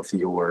so if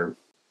the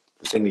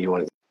thing that you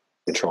want to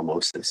control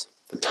most is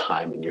the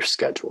time in your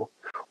schedule,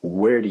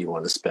 where do you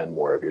want to spend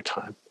more of your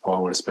time? Oh, I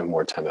want to spend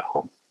more time at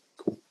home.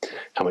 Cool.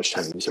 How much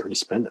time do you already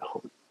spend at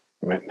home?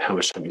 Right? How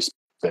much time you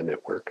spend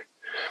at work?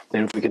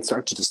 And if we can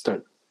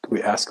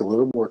we ask a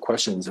little more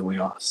questions, and we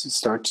also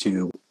start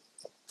to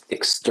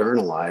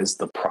externalize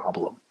the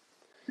problem.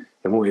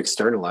 And when we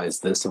externalize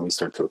this and we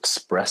start to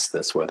express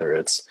this, whether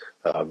it's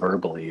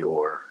verbally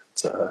or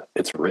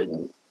it's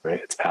written, right?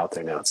 It's out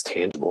there now, it's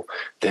tangible.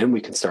 Then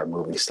we can start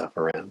moving stuff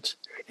around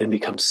and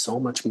become so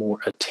much more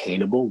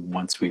attainable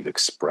once we've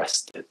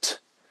expressed it.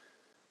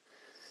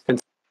 And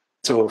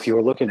so if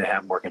you're looking to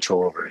have more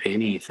control over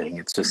anything,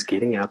 it's just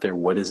getting out there.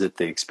 What is it,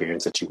 the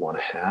experience that you want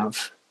to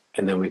have?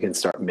 And then we can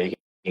start making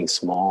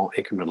small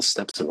incremental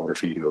steps in order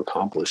for you to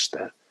accomplish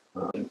that.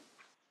 I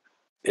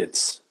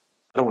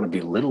don't want to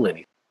belittle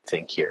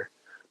anything here,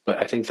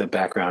 but I think the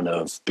background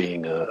of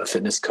being a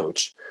fitness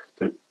coach,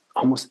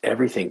 almost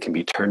everything can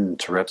be turned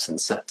into reps and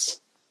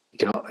sets.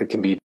 It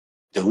can be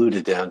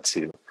diluted down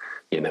to,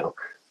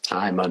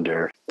 time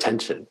under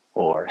tension,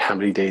 or how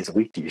many days a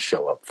week do you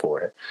show up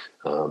for it?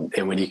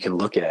 And when you can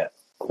look at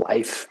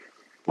life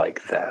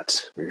like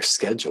that, or your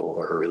schedule,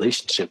 or a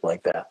relationship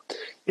like that,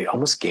 it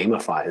almost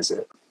gamifies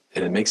it,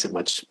 and it makes it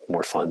much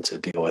more fun to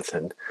deal with,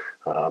 and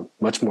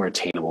much more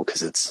attainable,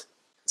 because it's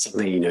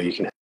something you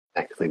can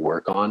actively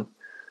work on.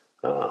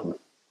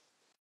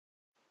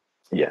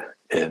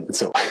 And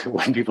so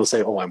when people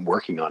say, "Oh, I'm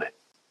working on it,"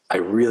 I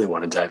really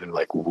want to dive into,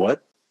 like,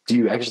 what do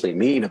you actually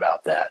mean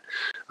about that?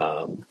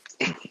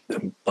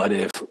 But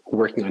if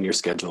working on your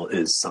schedule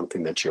is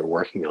something that you're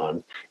working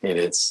on,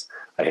 and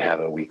I have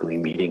a weekly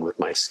meeting with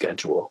my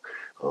schedule.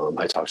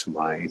 I talk to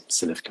my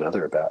significant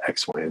other about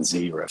X, Y, and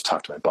Z, or I've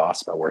talked to my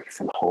boss about working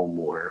from home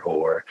more,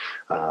 or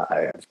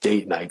I have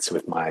date nights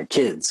with my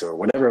kids, or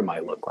whatever it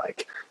might look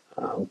like.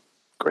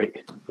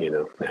 Great.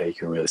 Now you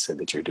can really say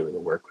that you're doing the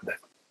work with it.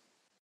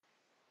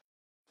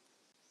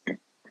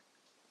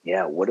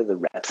 Yeah. What are the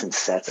reps and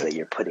sets that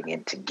you're putting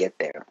in to get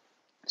there?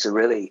 So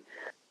really,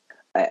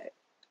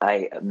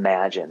 I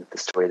imagine the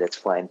story that's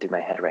flying through my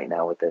head right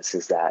now with this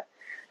is that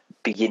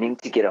beginning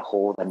to get a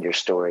hold on your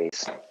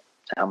stories,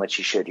 how much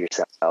you should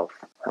yourself,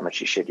 how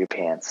much you should your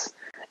pants,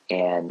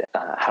 and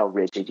how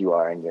rigid you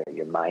are in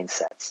your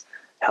mindsets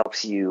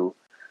helps you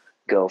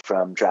go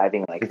from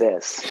driving like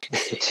this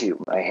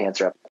to, my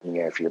hands are up in the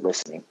air if you're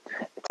listening,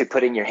 to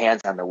putting your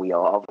hands on the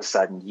wheel. All of a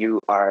sudden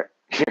your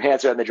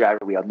hands are on the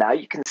driver wheel. Now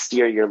you can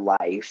steer your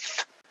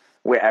life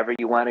wherever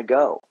you want to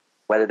go,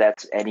 whether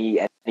that's any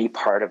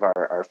part of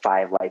our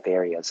 5 life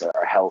areas,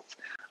 our health,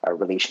 our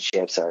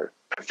relationships, our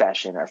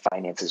profession, our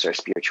finances, our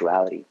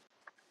spirituality.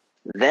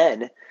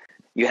 Then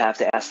you have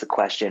to ask the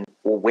question,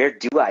 well, where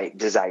do I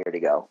desire to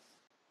go?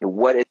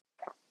 What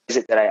is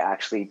it that I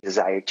actually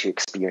desire to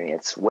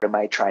experience? What am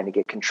I trying to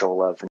get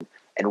control of?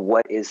 And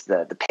what is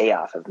the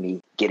payoff of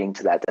me getting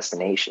to that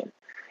destination?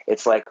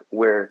 It's like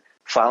we're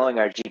following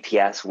our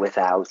GPS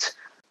without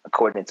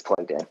coordinates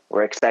plugged in.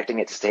 We're expecting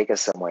it to take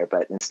us somewhere,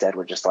 but instead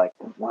we're just like,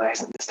 why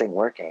isn't this thing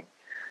working?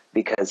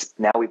 Because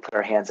now we put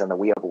our hands on the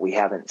wheel, but we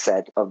haven't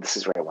said, oh, this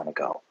is where I want to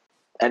go.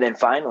 And then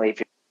finally, if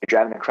you're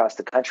driving across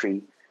the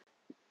country,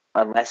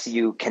 unless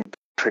you can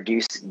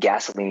produce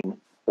gasoline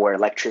or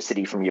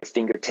electricity from your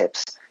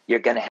fingertips, you're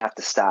going to have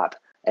to stop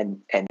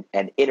and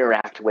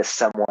interact with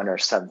someone or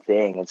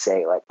something and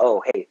say, like,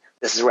 oh, hey,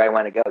 this is where I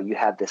want to go. You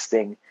have this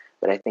thing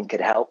that I think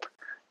could help,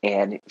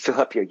 and fill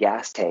up your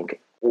gas tank.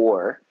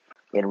 Or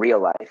in real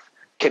life,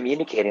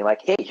 communicating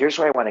like, hey, here's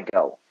where I want to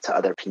go, to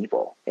other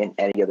people in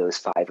any of those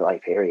 5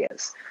 life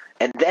areas.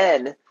 And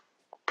then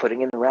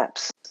putting in the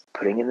reps,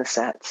 putting in the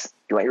sets.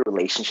 You want your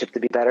relationship to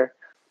be better?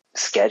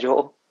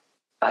 Schedule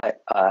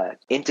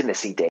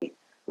intimacy date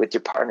with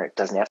your partner. It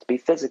doesn't have to be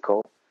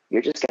physical.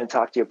 You're just going to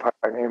talk to your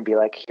partner and be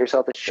like, here's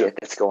all the shit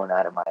that's going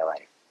on in my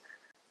life.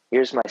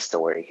 Here's my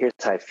story. Here's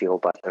how I feel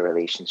about the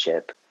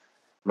relationship.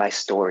 My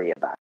story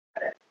about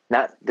it.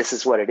 Not this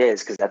is what it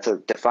is, because that's a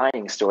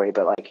defining story,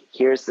 but like,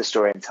 here's the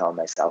story I'm telling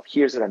myself.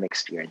 Here's what I'm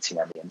experiencing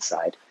on the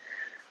inside.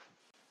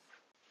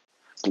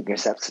 Keep your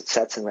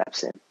sets and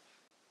reps in.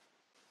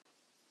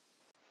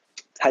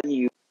 How do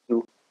you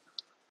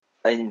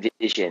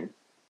envision?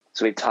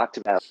 So we've talked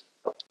about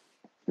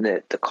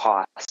the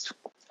cost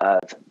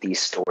of these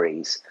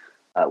stories,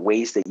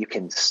 ways that you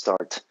can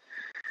start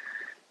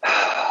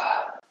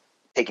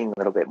taking a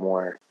little bit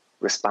more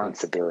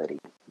responsibility.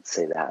 Let's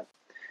say that.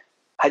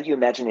 How do you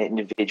imagine an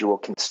individual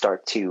can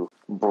start to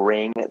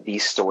bring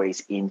these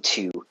stories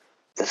into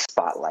the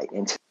spotlight,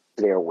 into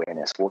their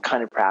awareness? What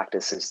kind of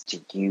practices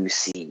do you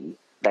see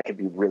that could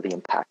be really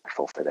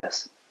impactful for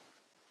this?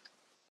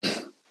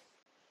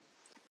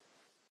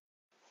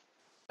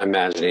 My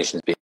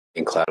imagination is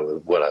being clouded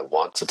with what I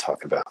want to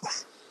talk about.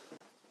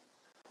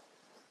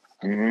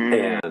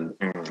 And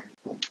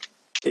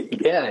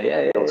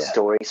Those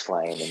stories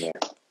flying in there.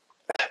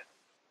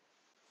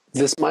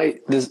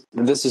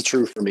 This is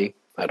true for me.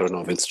 I don't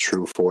know if it's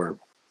true for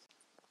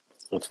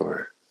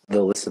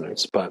the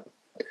listeners, but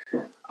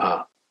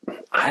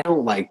I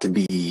don't like to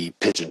be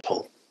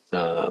pigeonholed.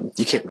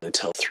 You can't really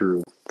tell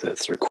through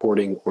this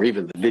recording or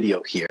even the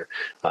video here,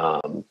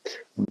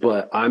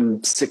 but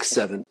I'm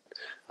 6'7",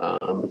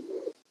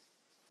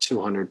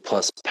 200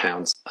 plus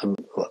pounds.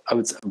 I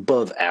would say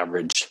above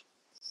average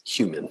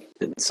human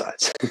in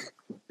size.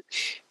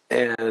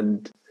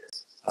 And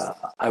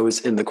I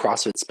was in the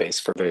CrossFit space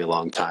for a very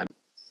long time.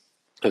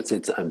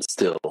 I'm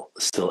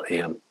still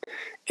am.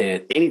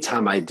 And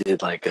anytime I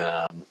did like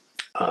a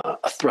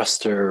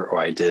thruster, or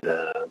I did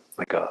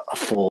like a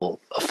full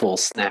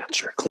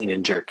snatch or clean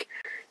and jerk.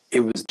 It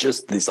was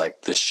just these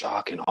like the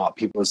shock and awe.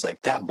 People was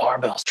like, that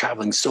barbell's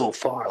traveling so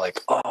far. Like,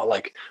 oh,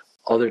 like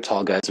other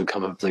tall guys would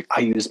come up like,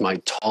 I use my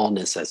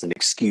tallness as an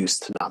excuse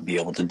to not be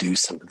able to do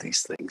some of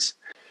these things.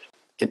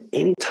 And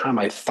anytime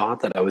I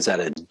thought that I was at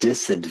a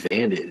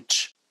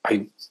disadvantage,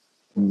 I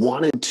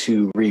wanted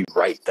to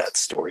rewrite that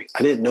story.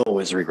 I didn't know I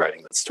was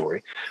rewriting that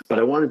story, but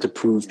I wanted to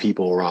prove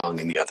people wrong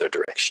in the other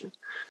direction.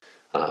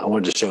 I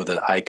wanted to show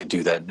that I could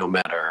do that no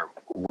matter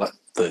what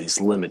these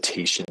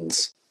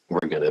limitations were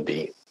going to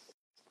be.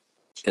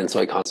 And so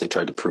I constantly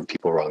tried to prove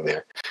people wrong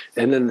there.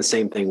 And then the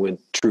same thing went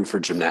true for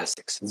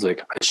gymnastics. It's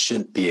like, I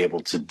shouldn't be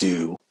able to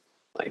do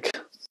like,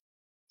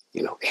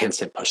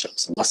 handstand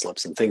push-ups and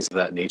muscle-ups and things of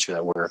that nature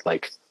that were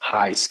like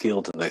high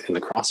skilled in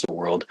the CrossFit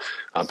world,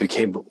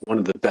 became one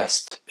of the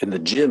best in the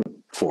gym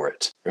for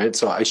it, right?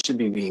 So I should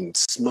be being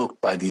smoked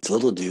by these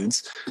little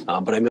dudes,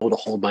 but I'm able to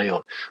hold my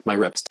own. My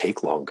reps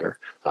take longer,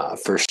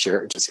 for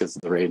sure, just because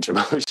of the range of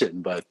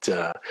motion, but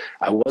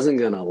I wasn't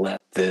going to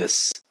let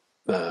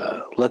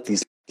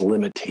these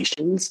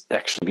limitations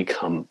actually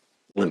become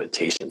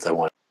limitations. I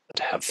wanted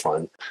to have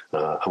fun.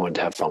 I wanted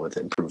to have fun with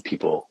it and prove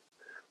people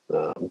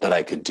that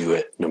I could do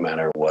it no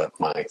matter what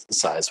my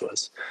size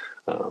was.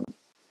 And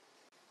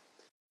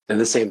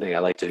the same thing, I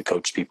like to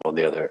coach people on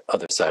the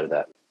other side of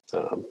that.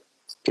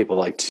 People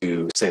like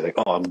to say like,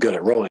 "Oh, I'm good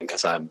at rowing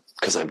because I'm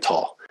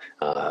tall,"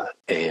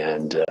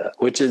 and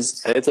which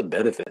is, it's a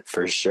benefit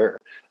for sure.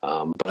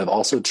 But I've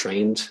also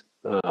trained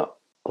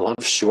a lot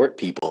of short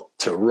people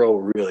to row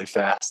really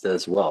fast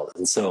as well,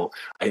 and so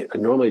I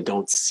normally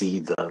don't see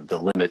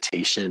the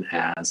limitation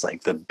as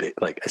like the big,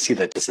 like I see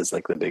that just as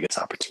like the biggest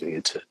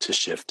opportunity to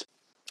shift,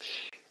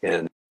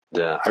 and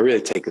I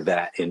really take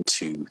that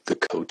into the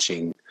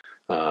coaching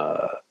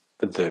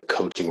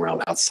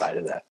realm outside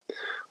of that.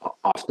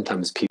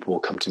 Oftentimes people will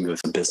come to me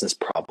with a business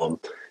problem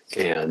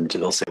and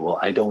they'll say, well,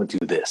 I don't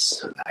do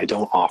this, I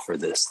don't offer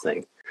this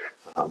thing,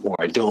 or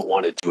I don't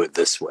want to do it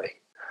this way.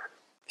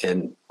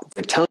 And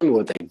they're telling me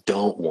what they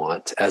don't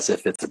want as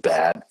if it's a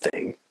bad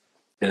thing.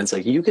 And it's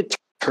like, you could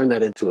turn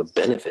that into a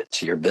benefit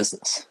to your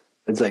business.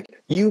 It's like,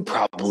 you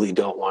probably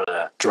don't want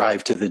to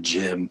drive to the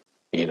gym,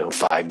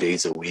 5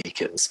 days a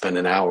week and spend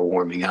an hour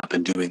warming up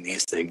and doing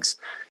these things.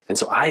 And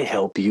so I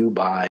help you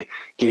by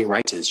getting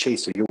right to the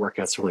chase. So your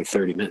workouts are only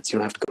 30 minutes. You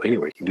don't have to go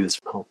anywhere. You can do this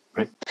from home,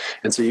 right?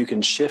 And so you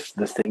can shift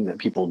the thing that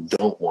people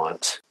don't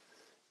want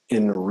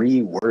and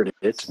reword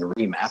it and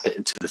remap it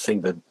into the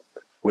thing that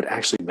would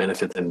actually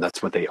benefit them.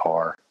 That's what they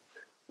are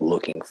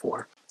looking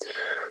for.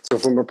 So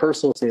from a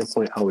personal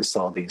standpoint, I always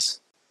saw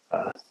these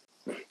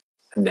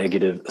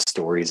negative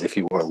stories, if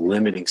you will,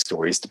 limiting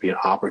stories, to be an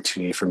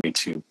opportunity for me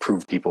to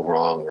prove people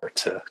wrong or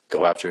to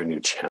go after a new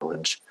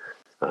challenge.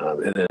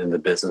 And then in the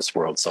business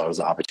world, saw it as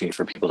an opportunity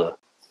for people to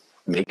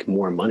make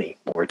more money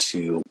or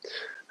to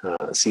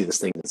see this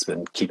thing that's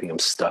been keeping them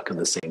stuck in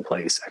the same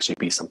place actually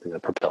be something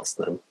that propels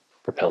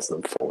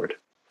them forward.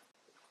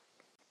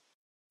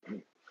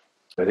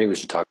 I think we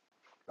should talk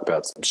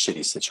about some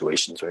shitty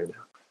situations right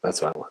now.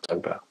 That's what I want to talk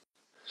about.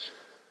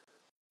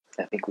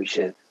 I think we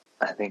should.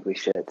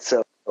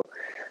 So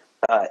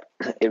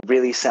it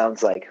really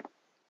sounds like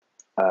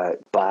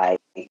by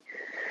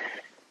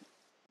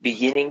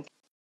beginning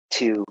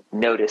to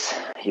notice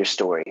your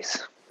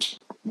stories,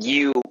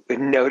 you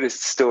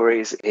noticed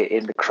stories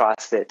in the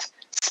CrossFit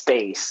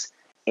space,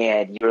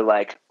 and you're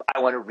like, I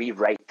want to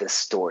rewrite this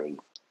story.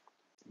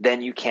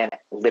 Then you can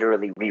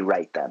literally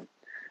rewrite them.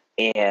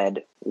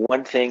 And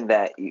one thing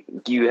that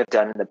you have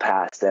done in the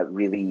past that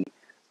really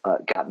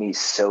got me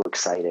so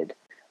excited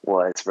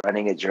was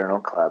running a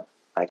journal club,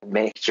 like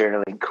make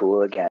journaling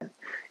cool again.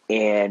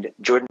 And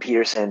Jordan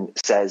Peterson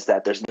says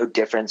that there's no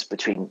difference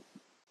between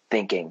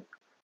thinking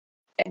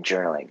and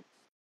journaling.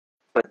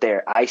 But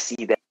I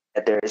see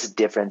that there is a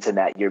difference in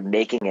that you're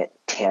making it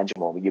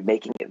tangible, you're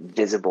making it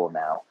visible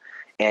now.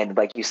 And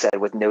like you said,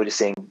 with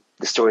noticing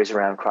the stories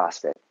around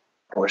CrossFit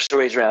or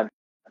stories around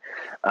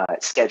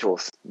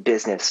schedules,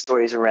 business,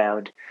 stories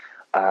around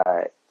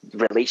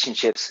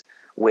relationships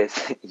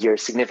with your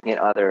significant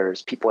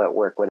others, people at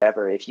work,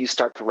 whatever, if you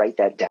start to write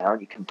that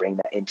down, you can bring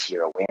that into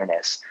your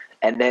awareness.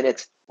 And then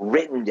it's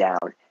written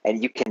down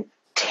and you can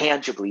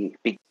tangibly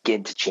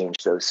begin to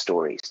change those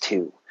stories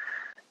too.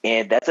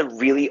 And that's a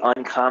really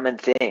uncommon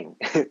thing.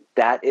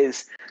 That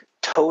is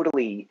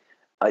totally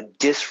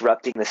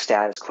disrupting the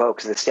status quo,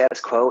 because the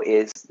status quo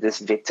is this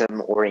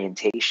victim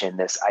orientation,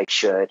 this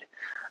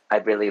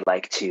I'd really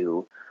like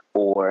to,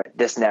 or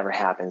this never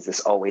happens,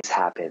 this always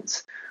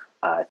happens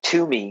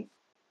to me.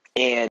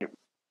 And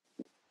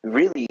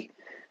really,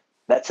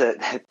 that's a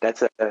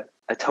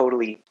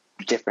totally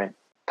different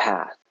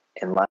path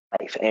in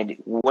life. And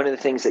one of the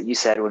things that you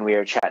said when we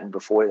were chatting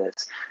before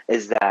this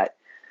is that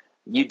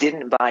you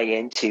didn't buy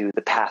into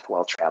the path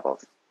well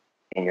traveled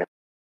in your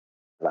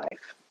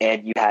life,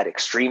 and you had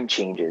extreme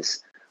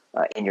changes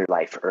in your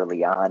life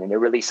early on. And it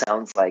really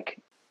sounds like,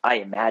 I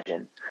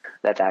imagine,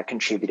 that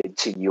contributed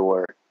to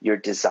your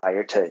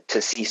desire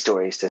to see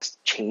stories, to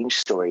change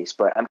stories.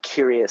 But I'm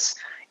curious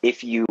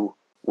if you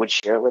would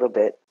share a little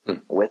bit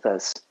with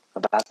us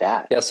about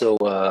that. Yeah,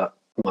 so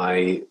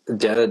my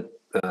dad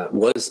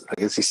was, I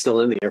guess he's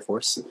still in the Air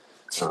Force.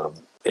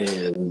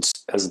 And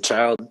as a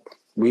child,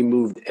 we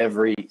moved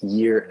every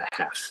year and a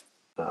half,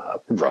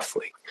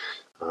 roughly.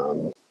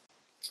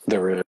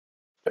 There were,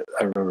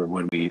 I remember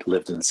when we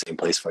lived in the same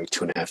place for like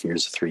 2.5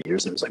 years, 3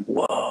 years, and it was like,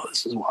 whoa,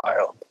 this is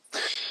wild.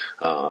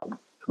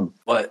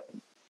 But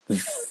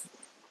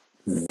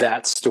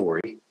that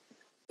story,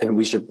 and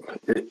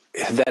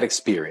that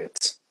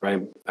experience,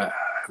 right?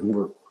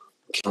 We're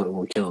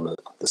killing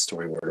the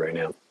story word right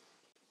now.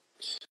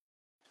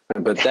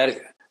 But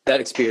that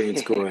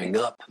experience growing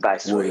up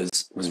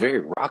was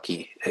very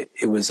rocky.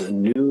 It was a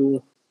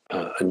new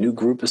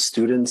group of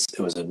students. It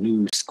was a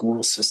new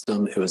school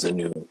system. It was a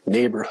new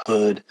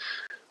neighborhood.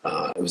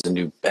 It was a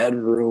new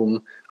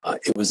bedroom.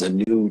 It was a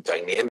new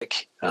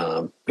dynamic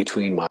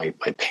between my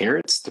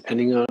parents,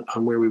 depending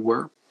on where we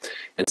were.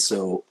 And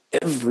so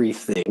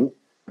everything,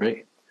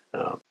 right,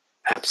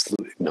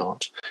 absolute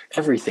acknowledge,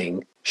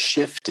 everything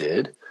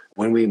shifted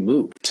when we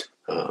moved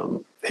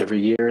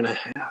every year and a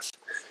half.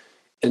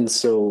 And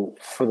so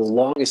for the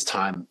longest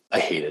time, I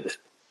hated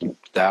it.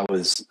 That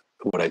was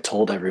what I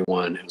told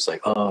everyone. It was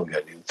like, oh, we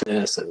got to do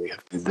this and we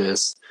have to do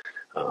this.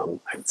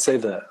 I'd say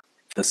the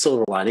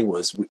silver lining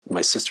was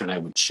my sister and I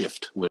would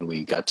shift when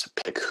we got to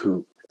pick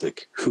who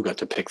got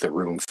to pick the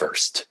room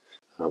first.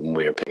 When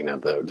we were picking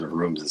out the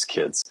rooms as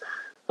kids,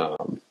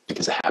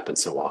 because it happened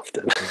so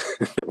often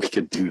that we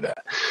could do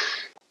that.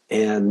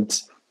 And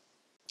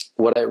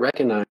what I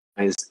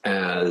recognized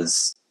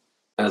as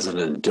an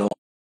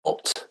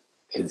adult,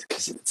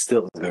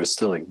 because there's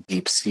still like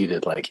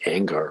deep-seated like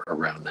anger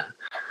around that.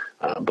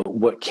 But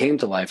what came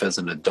to life as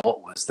an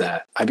adult was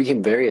that I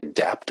became very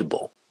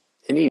adaptable.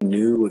 Any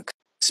new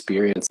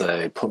experience that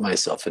I put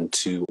myself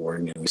into, or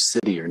new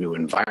city or new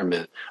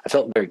environment, I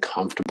felt very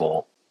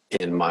comfortable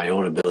in my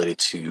own ability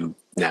to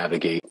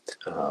navigate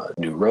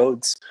new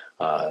roads,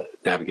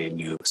 navigate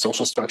new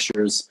social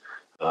structures,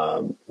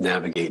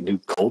 navigate new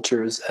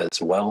cultures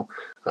as well.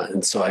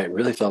 And so I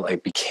really felt like I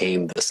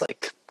became this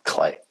like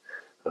clay.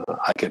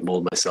 I could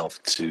mold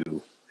myself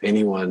to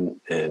anyone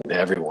and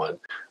everyone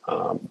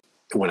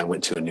when I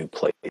went to a new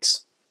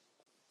place.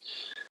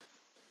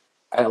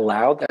 I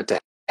allowed that to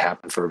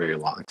happen for a very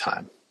long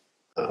time.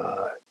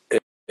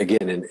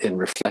 Again, in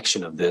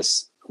reflection of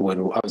this, when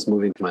I was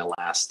moving to my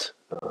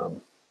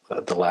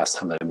the last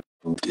time that I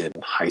moved in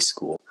high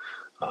school,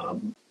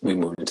 we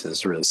moved into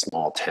this really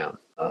small town.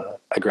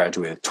 I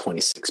graduated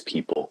 26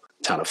 people,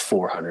 town of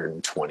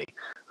 420.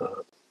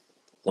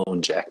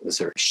 Lone Jack,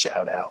 Missouri,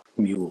 shout out,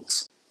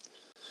 mules.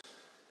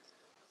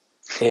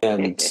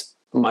 And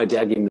my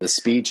dad gave me the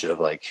speech of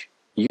like,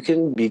 you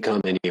can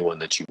become anyone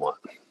that you want.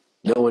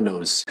 No one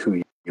knows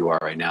who you are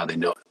right now.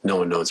 No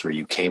one knows where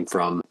you came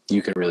from.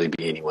 You can really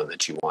be anyone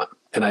that you want.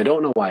 And I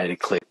don't know why it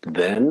clicked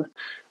then,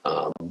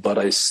 but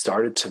I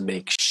started to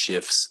make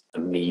shifts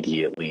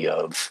immediately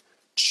of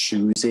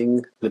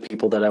choosing the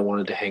people that I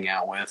wanted to hang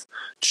out with,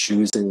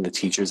 choosing the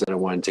teachers that I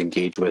wanted to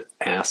engage with,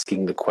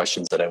 asking the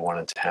questions that I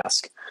wanted to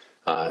ask.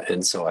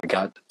 And so I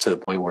got to the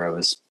point where I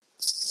was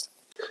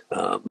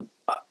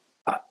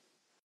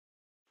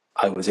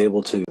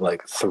able to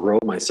like throw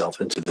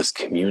myself into this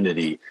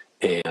community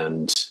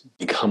and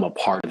become a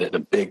part of it, a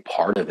big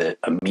part of it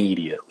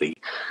immediately,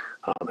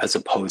 as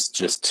opposed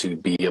just to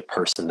be a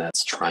person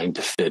that's trying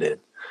to fit in.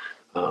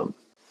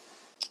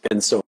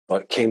 And so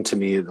what came to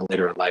me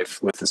later in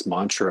life with this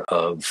mantra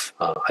of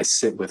I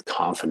sit with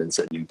confidence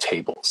at new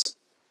tables.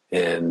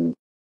 And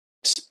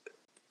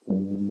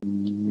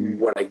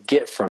what I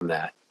get from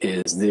that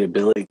is the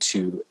ability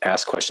to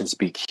ask questions,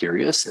 be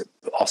curious, and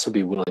also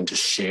be willing to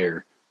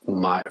share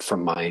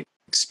from my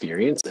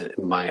experience and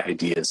my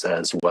ideas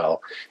as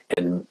well.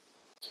 And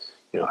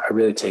I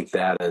really take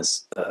that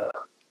as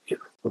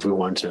if we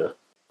want to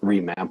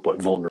remap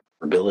what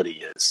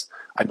vulnerability is,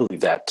 I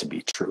believe that to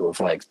be true of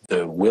like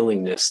the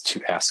willingness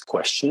to ask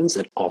questions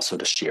and also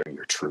to share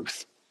your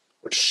truth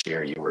or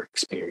share your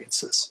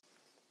experiences.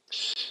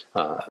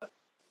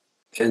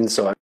 And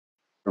so I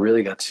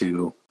really got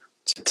to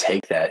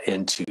take that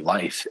into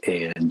life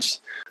and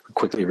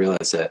quickly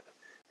realize that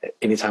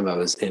anytime I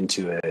was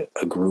into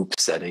a group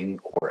setting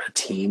or a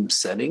team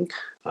setting,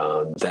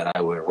 that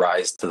I would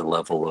rise to the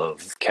level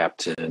of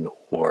captain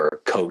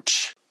or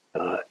coach,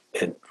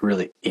 and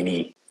really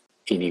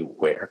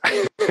anywhere.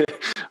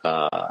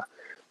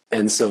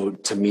 And so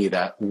to me,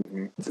 that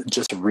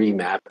just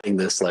remapping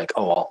this, like,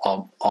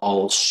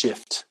 I'll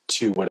shift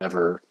to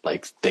whatever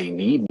like they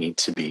need me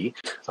to be,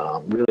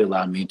 really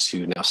allowed me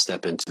to now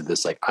step into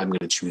this, like, I'm going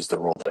to choose the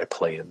role that I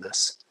play in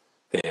this.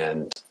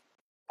 And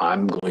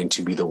I'm going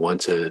to be the one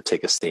to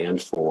take a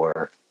stand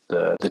for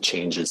the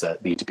changes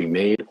that need to be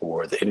made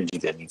or the energy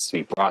that needs to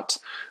be brought.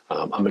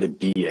 I'm going to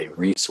be a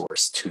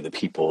resource to the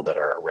people that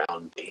are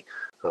around me,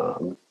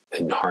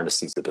 and harness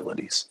these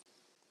abilities.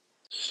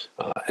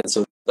 And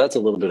so that's a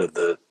little bit of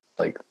the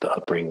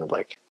upbringing of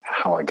like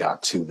how I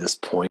got to this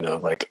point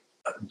of like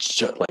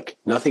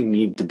nothing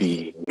needed to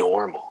be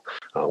normal.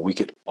 We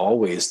could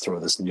always throw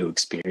this new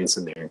experience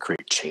in there and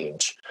create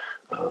change.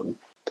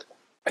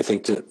 I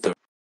think the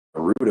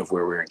root of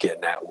where we were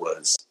getting at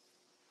was,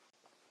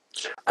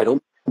 I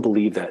don't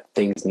believe that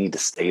things need to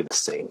stay the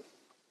same.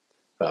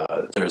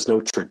 There's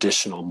no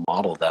traditional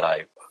model that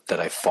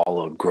I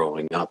followed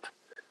growing up,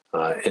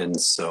 and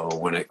so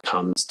when it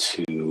comes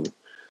to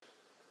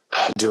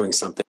doing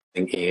something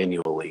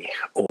annually,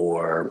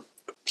 or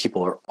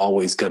people are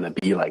always going to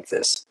be like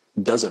this,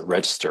 doesn't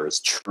register as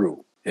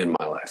true in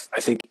my life.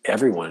 I think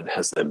everyone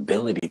has the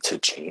ability to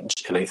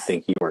change, and I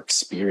think your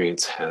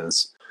experience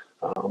has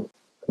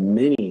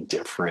many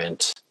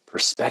different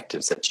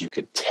perspectives that you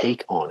could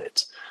take on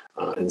it.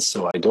 And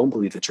so I don't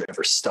believe that you're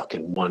ever stuck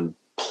in one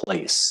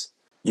place.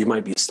 You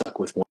might be stuck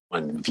with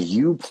one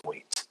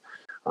viewpoint,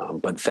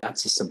 but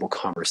that's a simple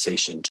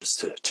conversation just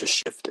to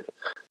shift it.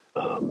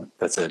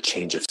 That's a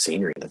change of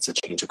scenery. That's a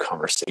change of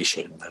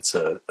conversation. That's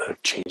a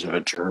change of a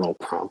journal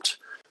prompt.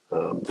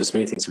 There's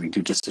many things we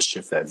do just to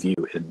shift that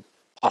view, and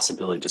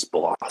possibility just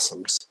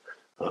blossoms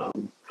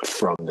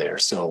from there.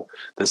 So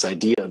this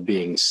idea of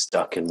being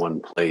stuck in one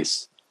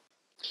place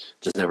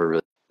just never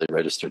really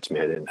registered to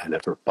me. I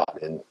never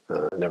bought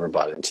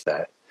into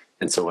that.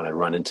 And so when I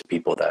run into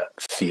people that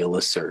feel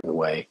a certain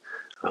way,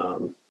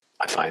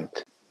 I find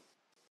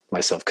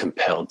myself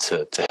compelled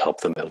to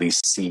help them at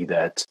least see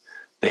that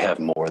they have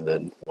more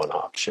than one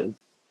option.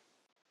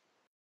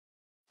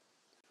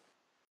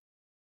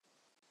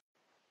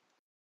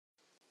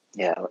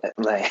 Yeah,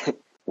 like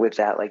with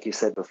that, like you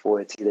said before,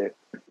 it's either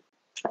a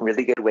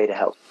really good way to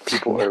help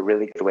people or a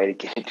really good way to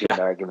get into an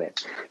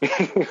argument.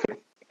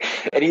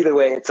 And either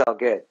way, it's all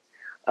good.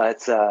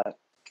 It's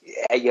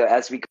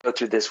as we go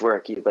through this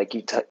work,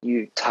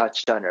 you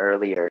touched on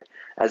earlier,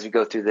 as we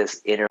go through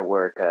this inner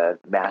work of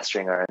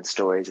mastering our own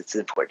stories, it's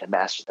important to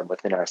master them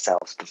within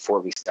ourselves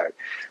before we start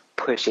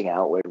pushing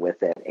outward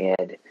with it.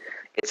 And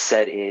it's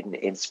said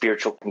in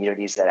spiritual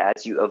communities that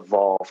as you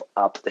evolve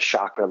up the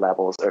chakra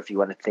levels, or if you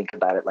want to think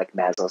about it like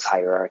Maslow's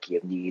hierarchy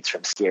of needs,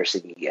 from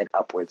scarcity and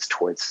upwards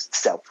towards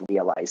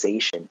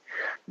self-realization,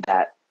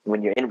 that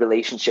when you're in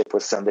relationship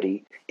with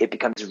somebody, it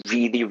becomes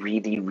really,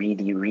 really,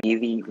 really,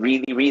 really,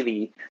 really,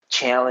 really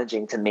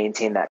challenging to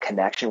maintain that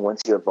connection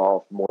once you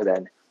evolve more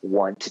than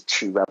 1 to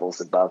 2 levels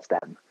above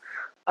them.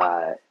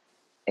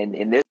 And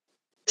in this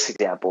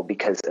example,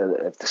 because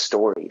of the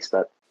stories,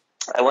 but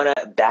I want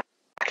to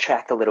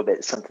backtrack a little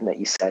bit, something that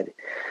you said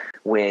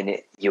when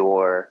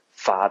your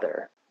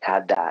father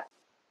had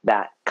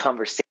that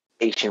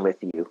conversation with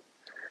you,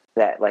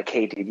 that like,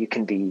 hey, dude, you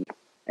can be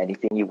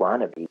anything you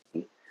want to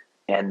be.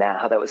 And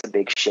how that was a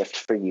big shift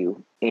for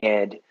you.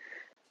 And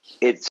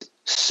it's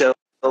so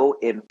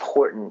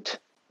important,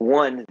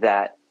 one,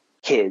 that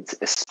kids,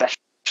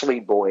 especially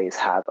boys,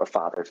 have a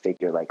father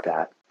figure like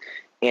that.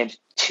 And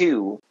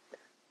 2,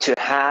 to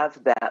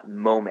have that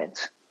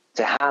moment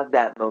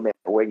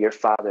where your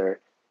father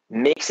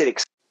makes it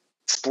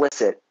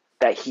explicit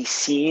that he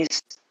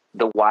sees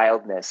the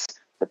wildness,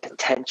 the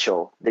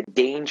potential, the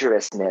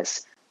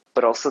dangerousness,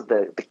 but also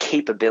the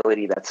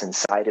capability that's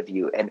inside of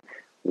you. And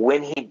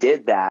when he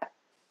did that,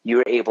 you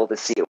were able to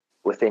see it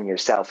within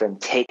yourself and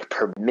take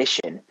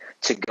permission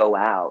to go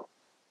out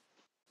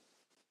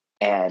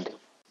and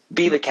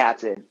be the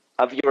captain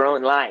of your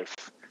own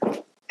life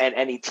and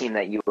any team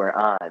that you were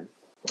on.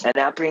 And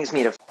that brings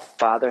me to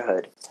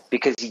fatherhood,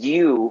 because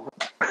you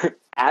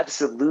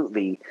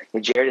absolutely,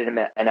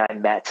 Jarrod and I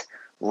met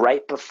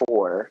right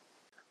before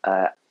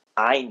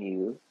I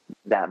knew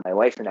that my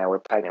wife and I were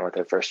pregnant with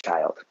our first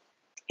child.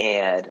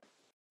 And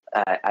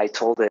I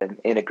told him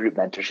in a group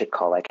mentorship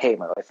call, like, hey,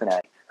 my wife and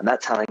I'm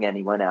not telling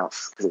anyone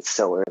else because it's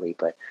so early,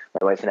 but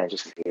my wife and I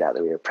just figured out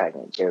that we were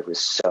pregnant. Jarrod was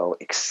so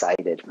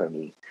excited for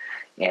me.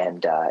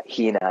 And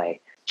he and I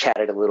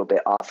chatted a little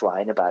bit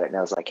offline about it. And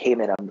I was like, hey,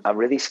 man, I'm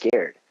really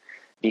scared,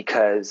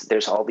 because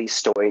there's all these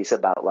stories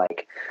about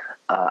like,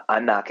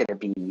 I'm not going to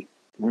be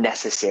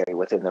necessary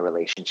within the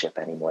relationship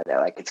anymore. That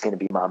like, it's going to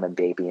be mom and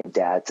baby and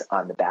dad's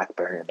on the back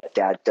burner. That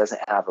dad doesn't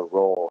have a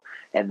role,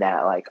 and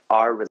that like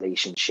our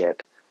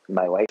relationship,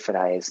 my wife and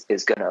I,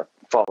 is going to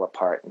fall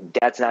apart, and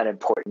dad's not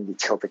important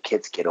until the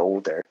kids get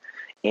older.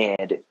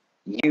 And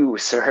you,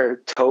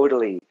 sir,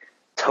 totally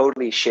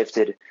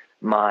shifted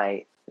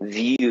my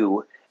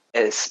view,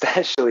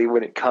 especially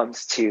when it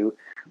comes to,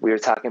 we were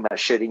talking about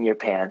shitting your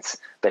pants,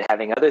 but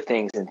having other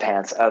things in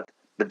pants of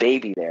the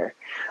baby there,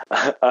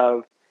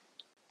 of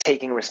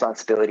taking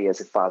responsibility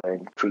as a father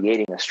and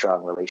creating a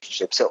strong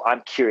relationship. So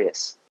I'm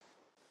curious,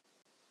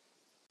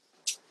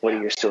 what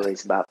are your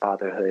stories about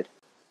fatherhood?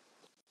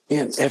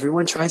 Man,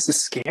 everyone tries to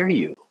scare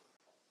you.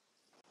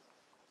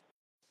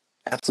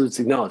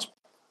 Absolutely acknowledge.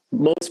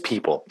 Most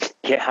people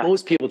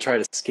try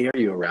to scare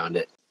you around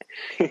it.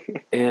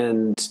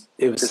 And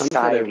it was something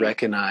that I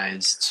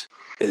recognized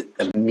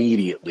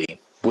immediately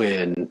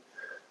when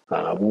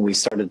we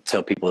started to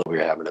tell people that we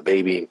were having a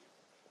baby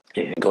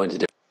and going to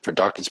different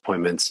doctor's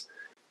appointments.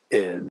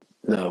 And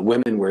the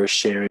women were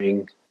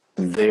sharing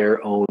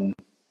their own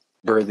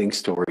birthing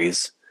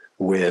stories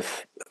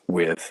with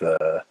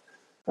the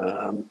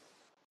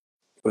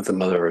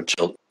mother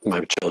of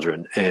my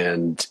children,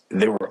 and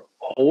they were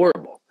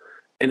horrible.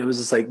 And it was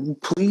just like,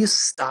 please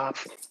stop,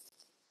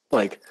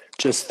 like,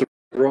 just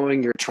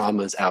throwing your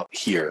traumas out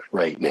here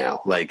right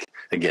now. Like,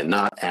 again,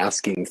 not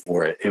asking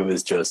for it. It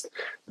was just,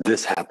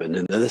 this happened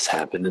and this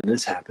happened and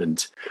this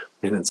happened.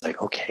 And it's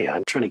like, okay,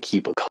 I'm trying to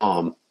keep a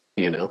calm,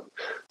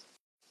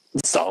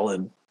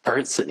 solid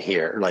person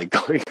here, like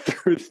going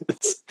through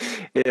this.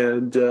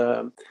 And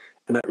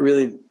I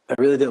really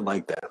didn't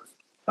like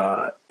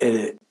that.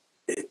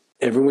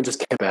 Everyone just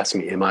kept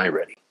asking me, am I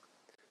ready?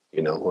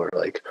 Or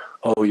like,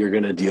 oh, you're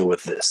going to deal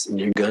with this and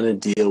you're going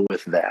to deal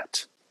with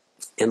that.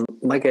 And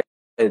like I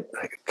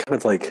kind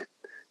of like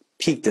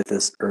peeked at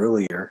this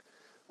earlier,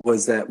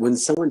 was that when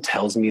someone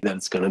tells me that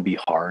it's going to be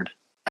hard,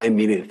 I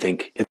immediately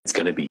think it's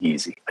going to be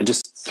easy. I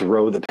just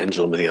throw the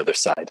pendulum to the other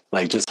side,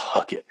 like just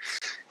huck it.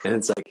 And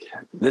it's like,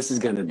 this is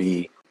going to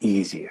be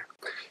easier.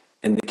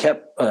 And they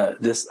kept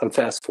I'm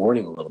fast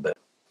forwarding a little bit,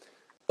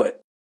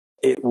 but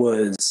it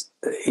was,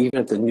 even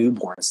at the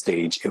newborn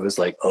stage, it was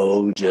like,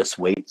 oh, just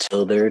wait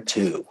till they're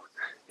 2.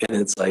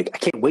 And it's like, I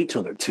can't wait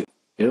till they're 2,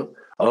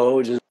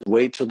 Oh, just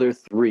wait till they're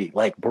 3.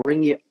 Like,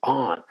 bring it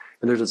on.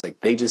 And they're just like,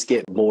 they just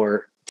get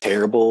more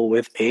terrible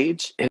with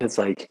age. And it's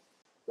like,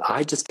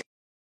 I just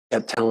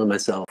kept telling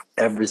myself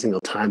every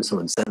single time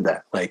someone said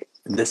that, like,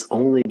 this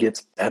only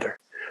gets better.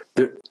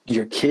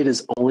 Your kid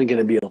is only going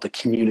to be able to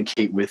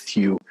communicate with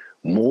you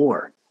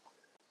more,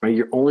 right?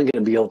 You're only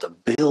going to be able to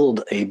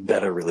build a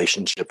better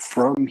relationship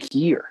from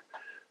here.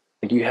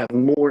 Like, you have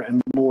more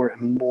and more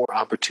and more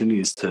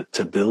opportunities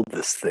to build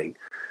this thing.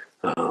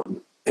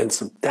 And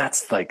so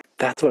that's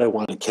what I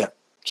want to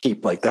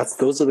keep. Like,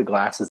 those are the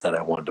glasses that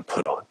I wanted to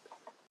put on.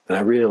 And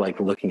I really like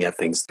looking at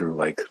things through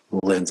like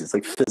lenses,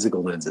 like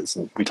physical lenses.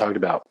 And we talked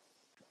about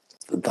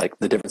like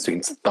the difference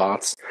between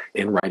thoughts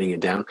and writing it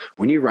down.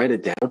 When you write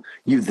it down,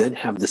 you then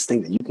have this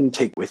thing that you can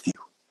take with you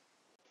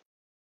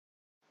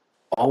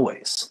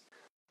always.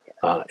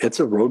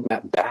 It's a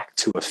roadmap back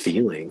to a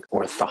feeling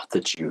or a thought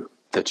that you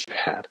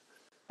had.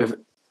 If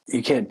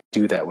you can't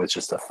do that with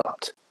just a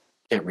thought,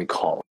 you can't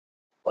recall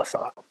a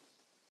thought.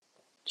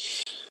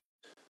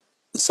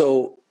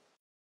 So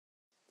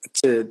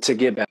to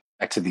get back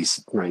to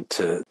these, right,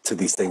 to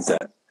these things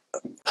that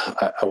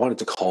I wanted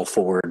to call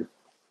forward,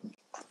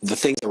 the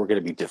things that were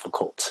going to be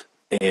difficult,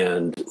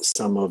 and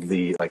some of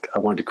the, like, I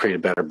wanted to create a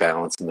better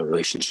balance in the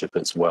relationship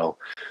as well.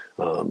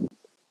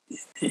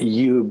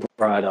 You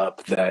brought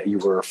up that you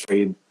were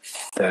afraid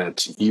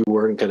that you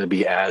weren't going to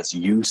be as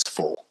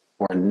useful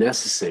or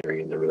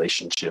necessary in the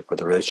relationship, or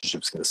the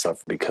relationship's going to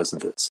suffer because of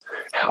this.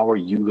 How are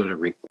you going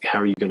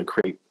to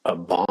create a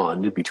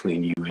bond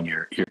between you and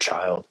your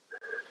child?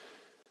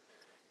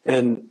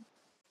 And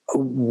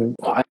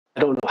I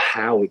don't know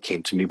how it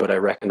came to me, but I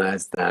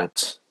recognized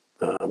that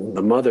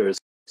the mother is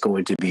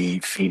going to be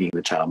feeding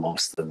the child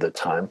most of the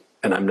time,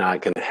 and I'm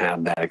not going to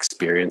have that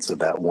experience of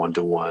that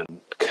one-to-one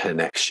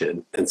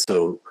connection. And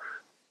so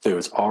there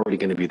was already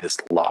going to be this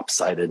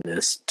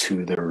lopsidedness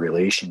to their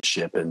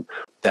relationship, and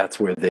that's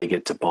where they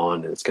get to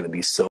bond, and it's going to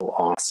be so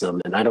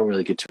awesome. And I don't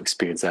really get to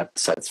experience that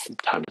besides from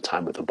time to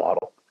time with a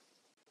bottle.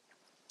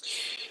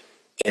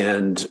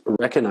 And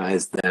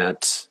recognize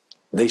that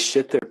they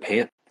shit their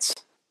pants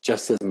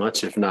just as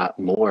much, if not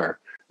more,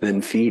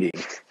 than feeding.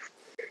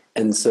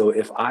 And so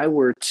if I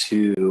were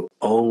to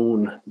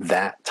own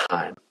that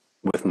time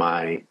with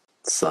my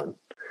son,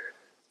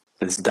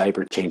 this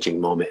diaper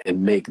changing moment,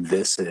 and make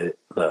this a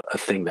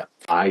thing that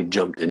I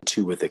jumped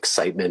into with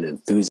excitement and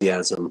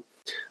enthusiasm,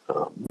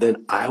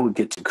 then I would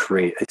get to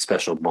create a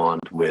special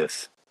bond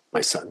with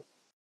my son.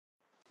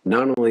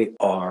 Not only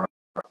are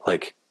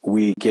like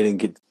we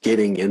getting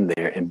in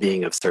there and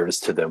being of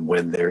service to them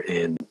when they're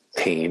in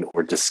pain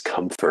or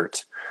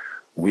discomfort,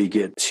 we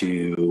get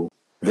to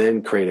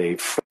then create a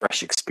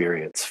fresh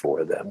experience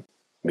for them.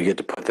 We get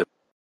to put them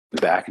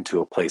back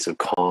into a place of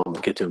calm,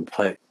 get to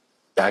play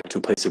back to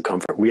a place of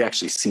comfort. We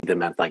actually see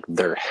them at like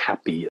their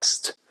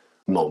happiest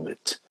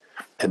moment.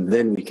 And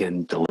then we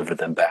can deliver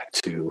them back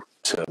to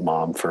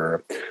mom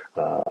for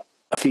a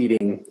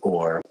feeding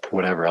or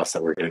whatever else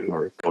that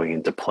we're going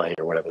into play,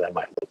 or whatever that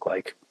might look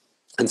like.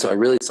 And so I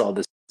really saw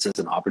this as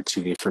an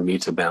opportunity for me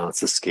to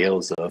balance the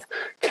scales of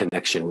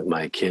connection with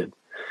my kid.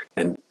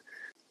 And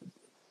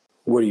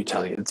what are you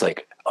telling? It's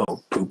like,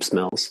 oh, poop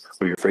smells,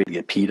 or you're afraid to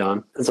get peed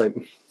on. It's like,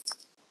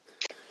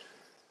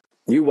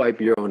 you wipe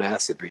your own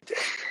ass every day,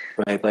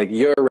 right? Like,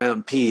 you're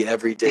around pee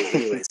every day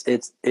anyways.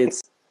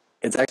 It's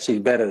actually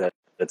better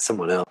that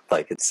someone else,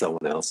 like, it's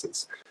someone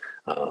else's.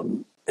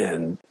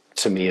 And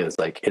to me, it's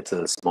like, it's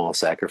a small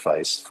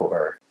sacrifice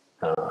for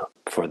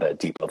that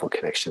deep level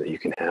connection that you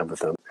can have with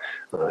them.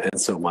 And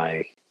so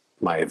my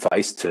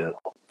advice to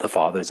the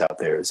fathers out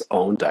there is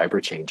own diaper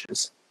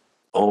changes,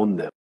 own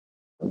them,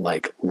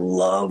 like,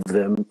 love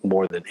them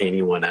more than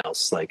anyone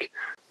else. Like,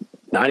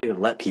 not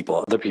even let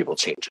other people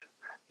change it.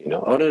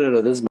 Oh,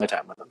 no, this is my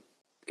time with them.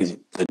 Because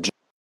the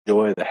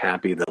joy, the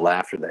happy, the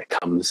laughter that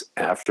comes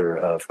after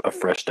a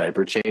fresh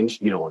diaper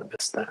change, you don't want to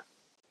miss that.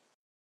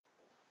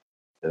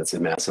 And it's a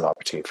massive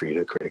opportunity for you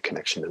to create a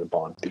connection and a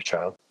bond with your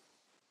child.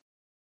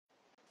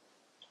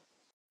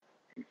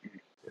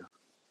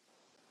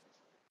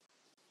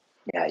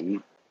 Yeah,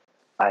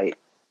 I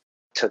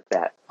took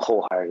that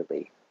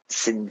wholeheartedly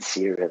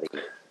sincerely,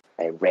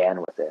 I ran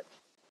with it.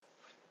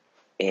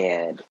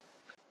 And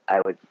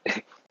I would,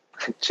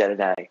 Jen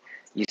and I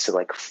used to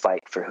like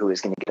fight for who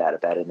was going to get out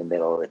of bed in the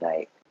middle of the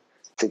night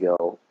to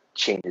go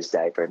change his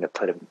diaper and to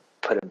put him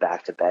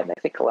back to bed. And I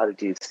think a lot of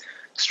dudes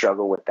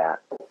struggle with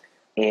that.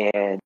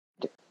 And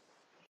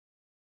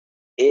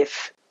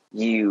if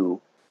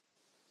you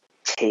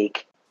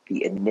take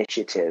the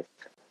initiative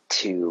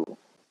to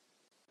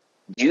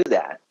do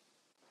that,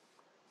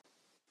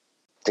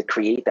 to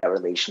create that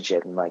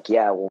relationship, and like,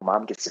 yeah, well,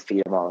 mom gets to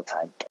feed him all the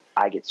time.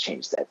 I get to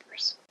change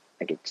diapers.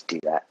 I get to do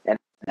that. And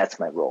that's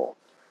my role.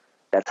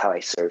 That's how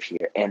I serve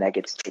here. And I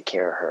get to take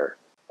care of her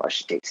while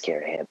she takes care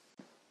of him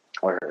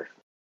or her.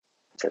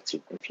 That's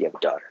if you have a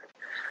daughter.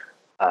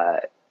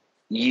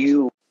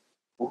 You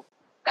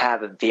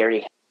have a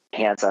very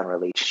hands-on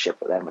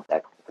relationship with them, with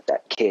that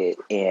kid.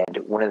 And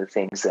one of the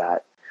things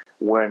that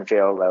Warren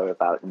Farrell wrote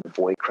about in The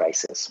Void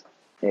Crisis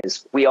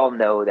is we all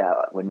know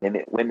that when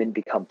women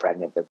become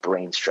pregnant, their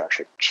brain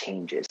structure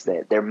changes.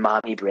 Their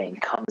mommy brain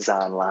comes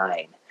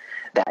online,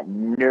 that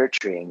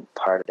nurturing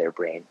part of their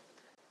brain.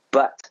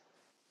 But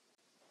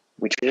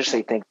we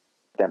traditionally think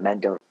that men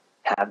don't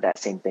have that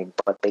same thing,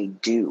 but they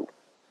do.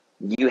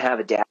 You have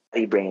a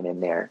daddy brain in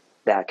there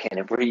that can,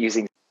 if we're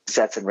using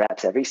sets and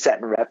reps, every set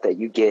and rep that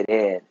you get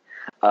in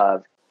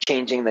of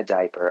changing the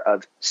diaper,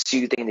 of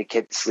soothing the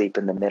kid to sleep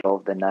in the middle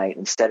of the night,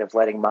 instead of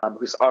letting mom,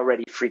 who's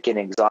already freaking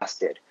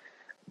exhausted,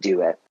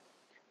 do it.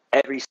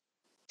 Every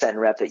set and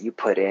rep that you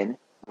put in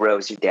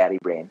grows your daddy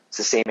brain. It's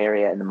the same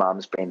area in the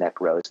mom's brain that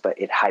grows, but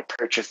it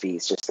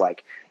hypertrophies just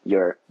like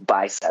your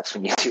biceps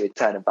when you do a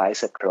ton of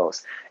bicep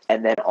curls.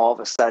 And then all of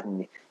a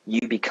sudden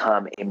you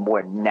become a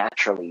more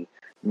naturally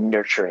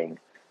nurturing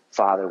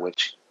father,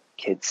 which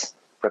kids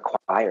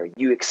require.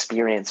 You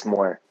experience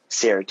more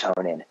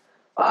serotonin.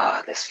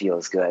 Ah, this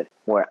feels good.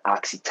 More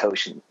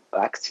oxytocin.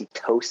 I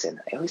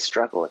always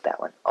struggle with that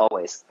one.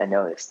 Always. I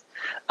noticed.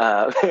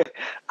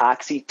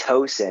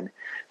 Oxytocin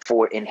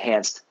for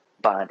enhanced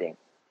bonding,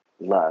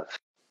 love.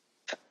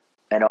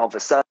 And all of a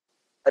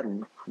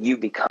sudden, you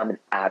become an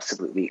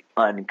absolutely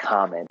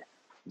uncommon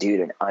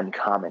dude, an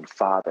uncommon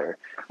father,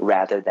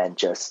 rather than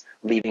just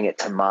leaving it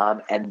to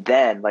mom. And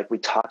then, like we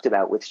talked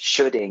about with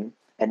shoulding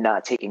and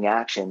not taking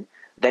action,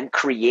 then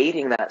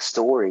creating that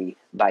story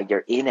by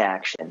your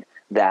inaction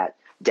that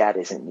dad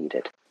isn't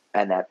needed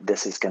and that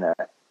this is going to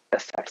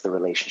affect the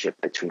relationship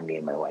between me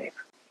and my wife.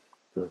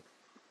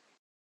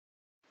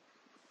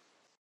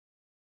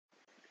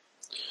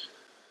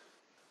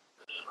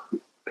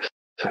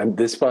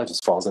 This probably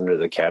just falls under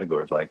the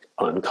category of like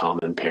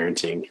uncommon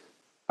parenting.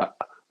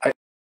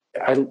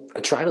 I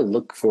try to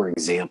look for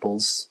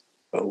examples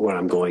when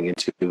I'm going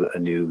into a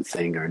new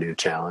thing or a new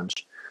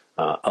challenge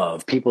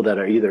of people that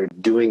are either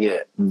doing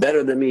it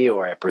better than me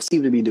or I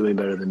perceive to be doing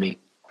better than me.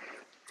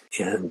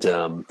 And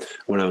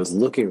when I was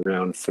looking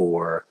around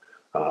for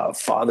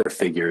father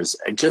figures,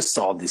 I just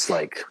saw this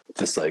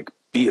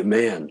be a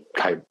man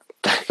type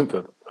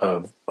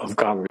of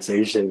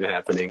conversation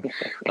happening.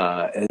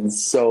 And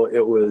so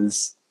it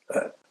was,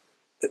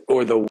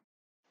 or the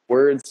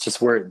words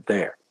just weren't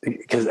there.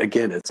 Because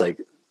again, it's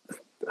like,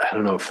 I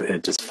don't know if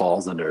it just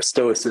falls under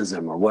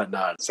stoicism or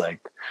whatnot. It's like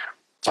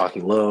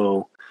talking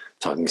low,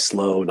 talking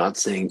slow, not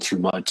saying too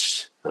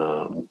much. I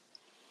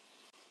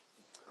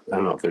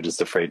don't know if they're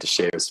just afraid to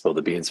share, spill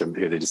the beans, or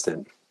maybe they just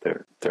didn't.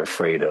 They're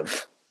afraid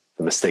of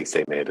the mistakes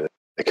they made.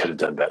 They could have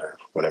done better,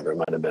 whatever it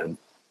might have been.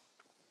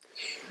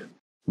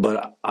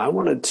 But I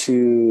wanted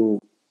to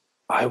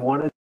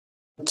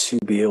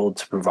be able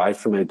to provide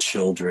for my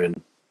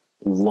children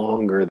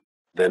longer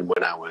than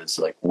when I was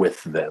like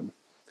with them.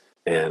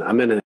 And I'm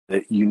in a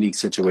unique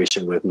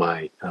situation with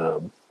my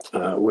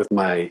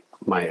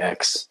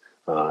ex,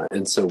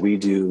 and so we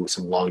do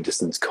some long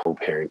distance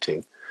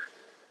co-parenting.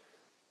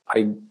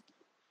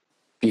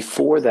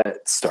 Before the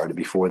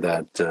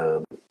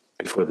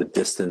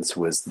distance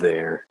was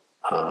there,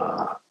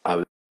 I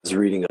was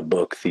reading a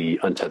book, The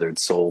Untethered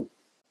Soul,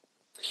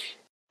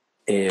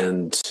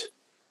 and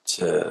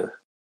to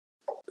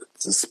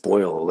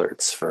spoil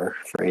alerts for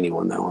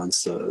anyone that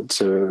wants to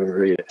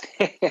read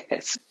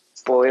it.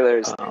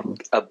 Spoilers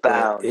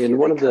abound. In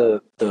one of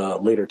the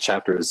later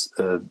chapters,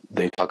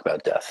 they talk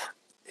about death,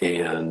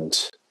 and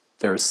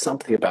there's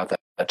something about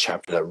that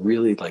chapter that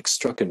really like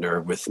struck a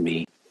nerve with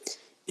me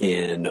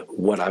in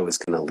what I was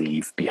going to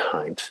leave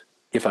behind.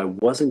 If I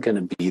wasn't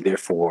going to be there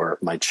for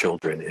my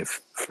children, if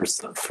for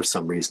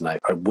some reason I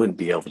wouldn't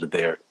be able to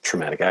their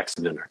traumatic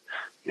accident or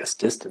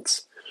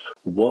distance,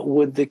 what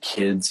would the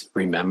kids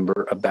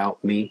remember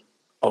about me?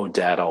 Oh,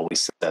 dad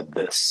always said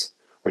this,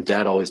 or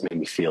dad always made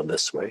me feel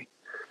this way.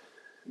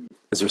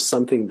 Is there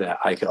something that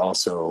I could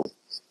also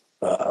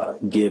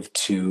give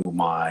to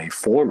my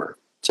former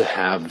to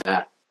have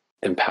that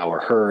empower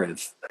her?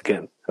 If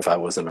I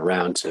wasn't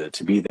around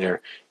to be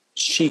there,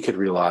 she could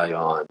rely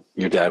on,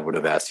 your dad would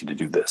have asked you to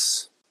do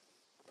this.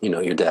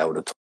 Your dad would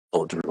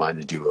have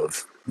reminded you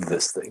of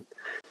this thing.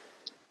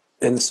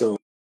 And so,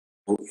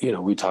 we've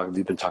been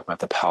talking about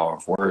the power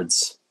of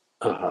words.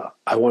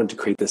 I wanted to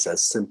create this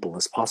as simple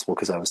as possible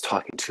because I was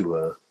talking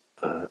to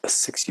a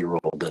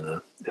 6-year-old and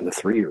a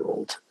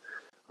 3-year-old.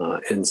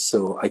 And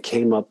so I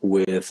came up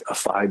with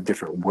 5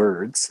 different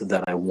words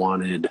that I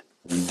wanted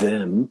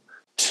them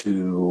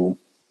to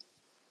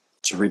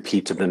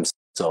repeat to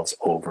themselves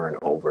over and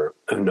over,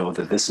 and know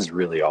that this is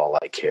really all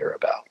I care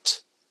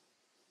about.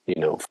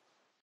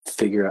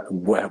 Figure out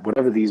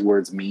whatever these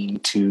words mean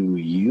to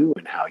you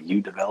and how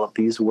you develop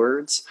these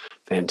words.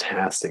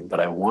 Fantastic. But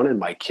I wanted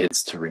my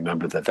kids to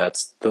remember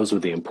that those were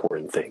the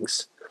important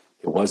things.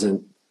 It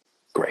wasn't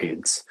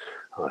grades.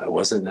 It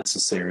wasn't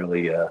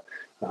necessarily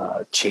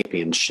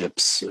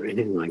championships or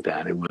anything like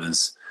that. It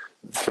was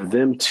for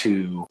them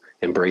to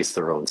embrace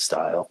their own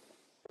style.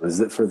 It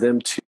was for them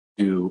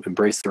to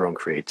embrace their own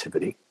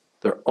creativity,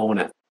 their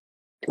own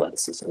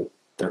athleticism,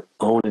 their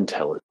own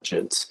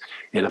intelligence.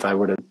 And if I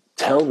were to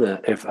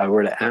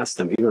ask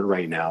them, even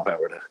right now, if I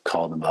were to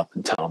call them up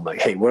and tell them,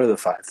 like, hey, what are the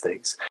 5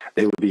 things?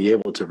 They would be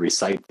able to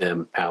recite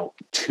them out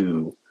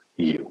to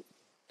you.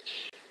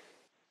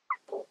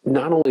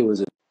 Not only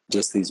was it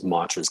just these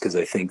mantras, because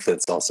I think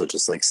that's also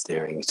just like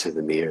staring into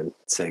the mirror and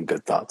saying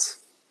good thoughts,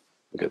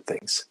 good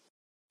things.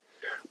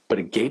 But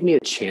it gave me a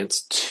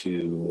chance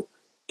to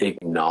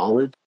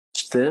acknowledge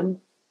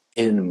them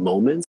in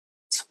moments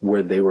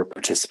where they were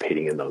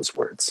participating in those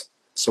words.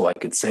 So I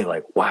could say,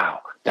 like,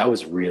 wow, that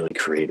was really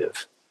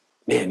creative.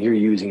 Man, you're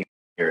using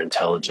your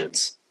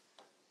intelligence.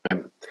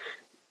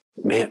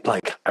 Man,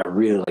 like, I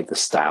really like the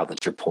style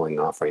that you're pulling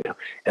off right now.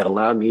 It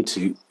allowed me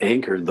to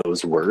anchor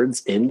those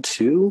words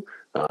into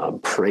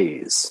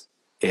praise.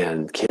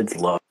 And kids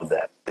love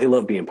that. They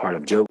love being part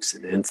of jokes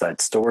and inside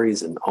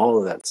stories and all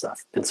of that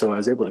stuff. And so I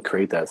was able to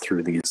create that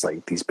through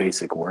these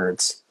basic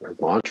words or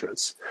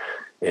mantras,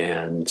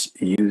 and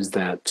use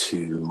that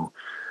to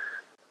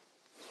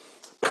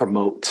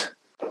promote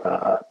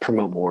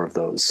more of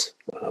those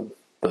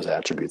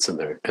attributes in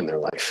their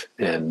life.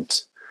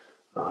 And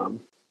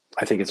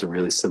I think it's a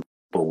really simple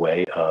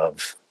way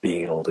of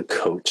being able to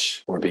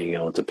coach or being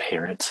able to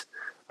parent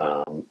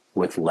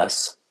with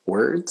less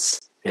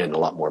words and a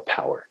lot more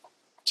power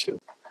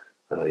too.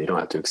 You don't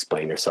have to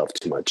explain yourself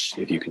too much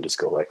if you can just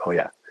go like, oh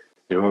yeah,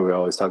 you know what we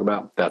always talk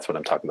about? That's what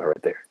I'm talking about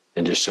right there.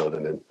 And just show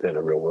them in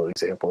a real world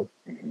example.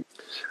 Mm-hmm.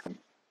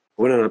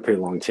 Went on a pretty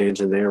long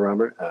tangent there,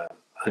 Robert.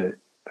 I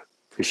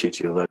appreciate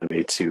you letting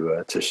me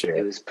to share.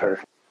 It was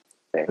perfect.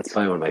 That's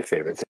probably one of my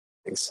favorite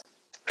things.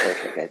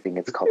 Perfect. I think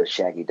it's called the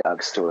Shaggy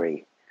Dog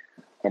Story.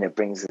 And it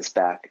brings us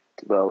back.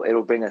 Well,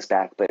 it'll bring us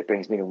back, but it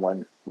brings me to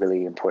one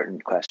really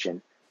important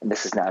question. And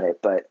this is not it,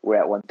 but we're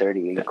at 1:30. Are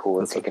you cool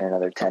with taking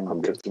another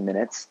 10, 15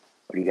 minutes?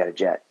 Or do you got a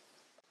jet?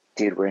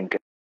 Dude, we're in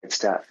good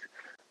stuff.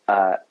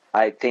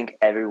 I think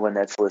everyone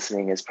that's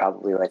listening is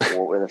probably like,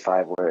 what were the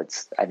 5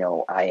 words? I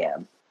know I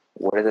am.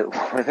 What are the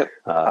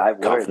 5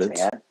 words,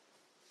 man?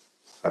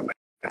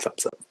 My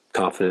thumbs up.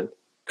 Confident,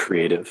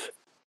 creative,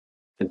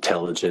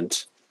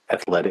 intelligent,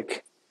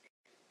 athletic,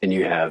 and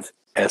you have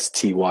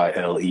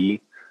STYLE,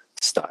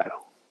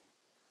 style.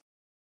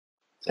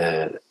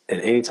 And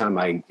anytime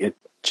I get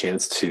a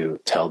chance to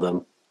tell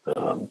them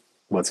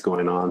what's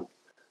going on,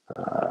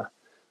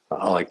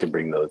 I like to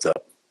bring those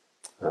up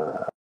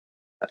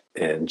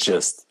and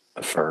just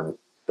affirm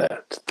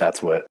that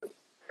that's really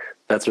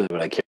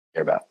what I care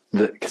about.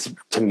 Because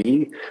to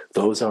me,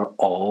 those are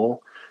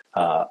all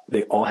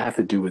they all have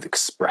to do with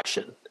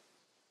expression,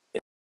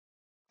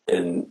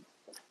 and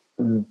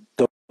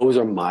those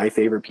are my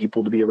favorite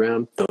people to be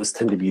around. Those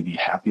tend to be the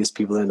happiest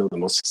people that I know, the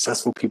most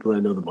successful people that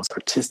I know, the most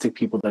artistic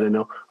people that I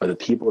know, are the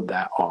people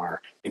that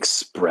are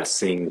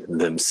expressing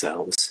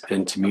themselves.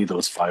 And to me,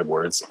 those 5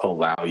 words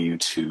allow you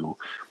to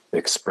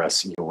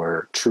express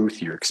your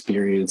truth, your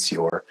experience,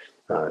 your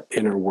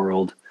inner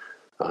world.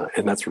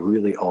 And that's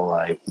really all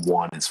I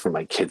want, is for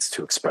my kids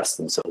to express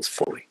themselves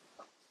fully.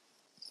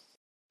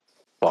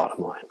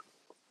 Bottom line.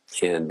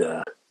 And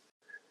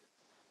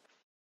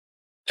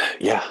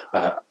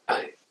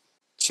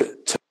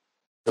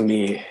to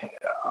me,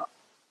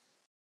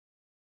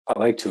 I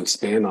like to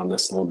expand on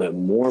this a little bit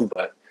more,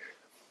 but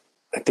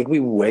I think we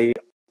weigh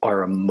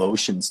our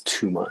emotions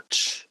too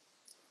much,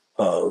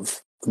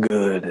 of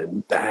good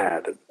and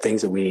bad, and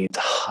things that we need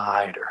to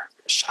hide or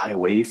shy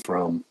away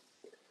from.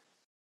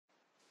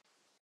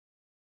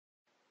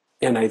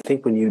 And I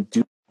think when you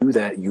do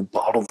that, you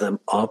bottle them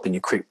up and you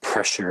create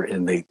pressure,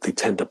 and they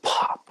tend to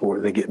pop, or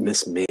they get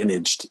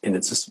mismanaged. And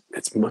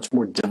it's much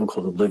more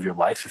difficult to live your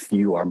life if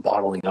you are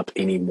bottling up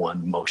any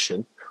one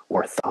emotion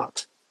or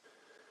thought.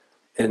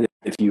 And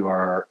if you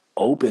are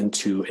open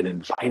to and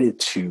invited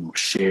to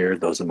share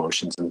those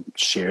emotions and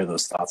share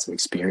those thoughts and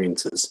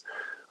experiences,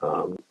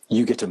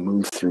 you get to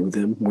move through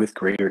them with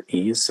greater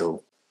ease.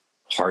 So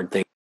hard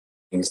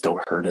things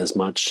don't hurt as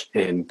much,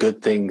 and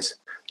good things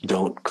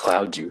don't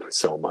cloud you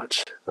so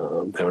much.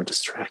 They don't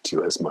distract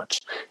you as much.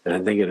 And I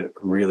think it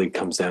really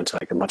comes down to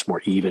like a much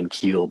more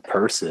even-keeled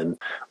person,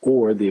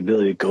 or the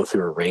ability to go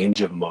through a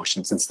range of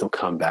emotions and still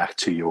come back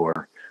to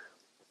your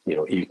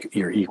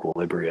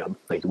equilibrium.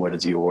 Like, what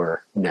is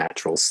your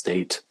natural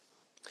state?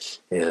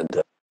 And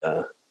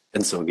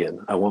so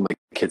again, I want my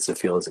kids to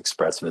feel as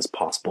expressive as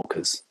possible,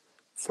 because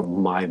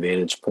from my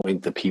vantage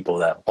point, the people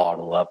that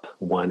bottle up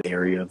one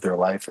area of their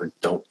life or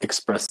don't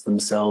express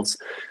themselves,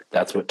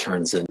 that's what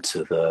turns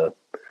into the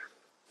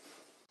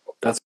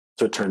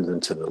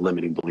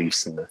limiting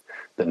beliefs and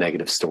the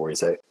negative stories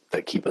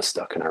that keep us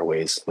stuck in our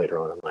ways later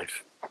on in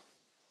life.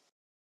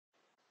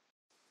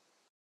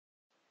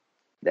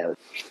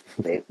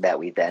 That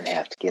we then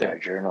have to get our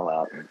journal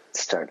out and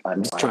start unwinding.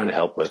 I'm just trying to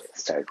help with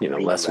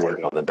less work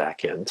on the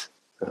back end,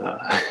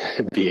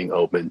 being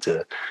open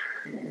to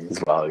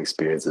these wild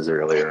experiences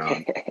earlier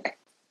on.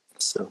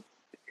 So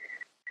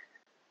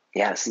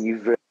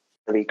you've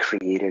really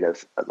created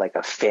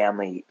a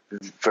family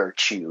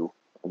virtue,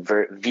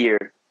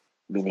 vir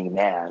meaning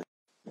man,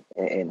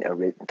 and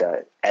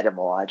the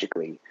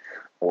etymologically,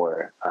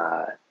 or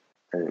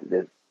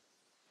the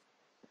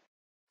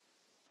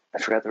I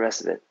forgot the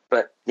rest of it,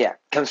 but yeah,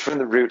 comes from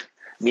the root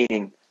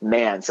meaning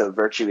man. So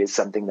virtue is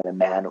something that a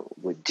man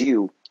would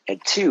do. And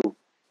two,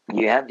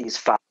 you have these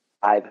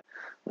five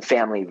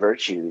family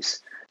virtues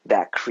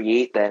that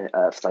create then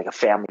like a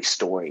family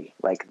story.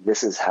 Like,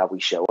 this is how we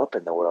show up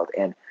in the world.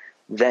 And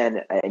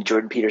then, and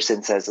Jordan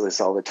Peterson says this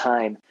all the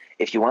time,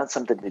 if you want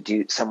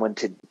someone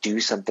to do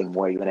something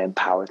more, you want to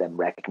empower them,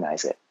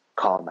 recognize it,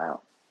 call them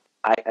out.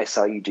 I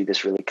saw you do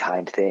this really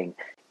kind thing,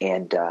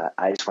 and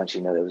I just want you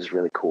to know that was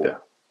really cool. Yeah.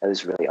 That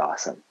was really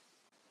awesome.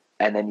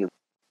 And then you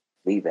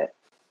leave it.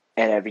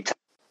 And every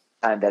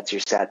time that's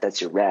your set, that's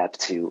your rep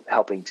to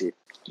helping to,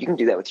 you can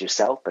do that with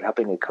yourself, but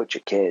helping to coach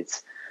your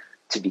kids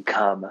to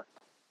become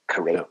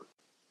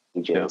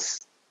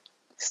courageous,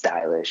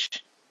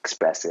 stylish,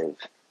 expressive,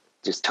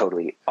 just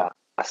totally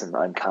awesome,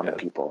 uncommon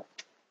people.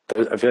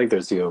 I feel like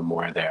there's even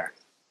more there.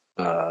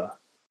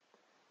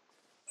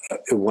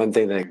 One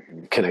thing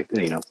that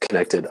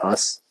connected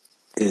us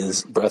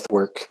is breath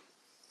work.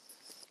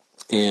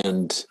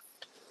 And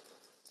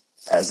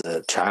as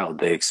a child,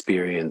 they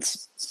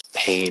experience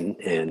pain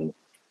and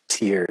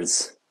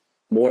tears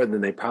more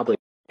than they probably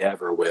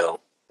ever will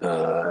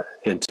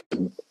into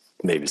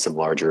maybe some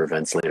larger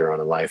events later on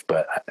in life.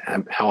 But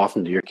how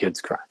often do your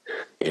kids cry?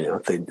 They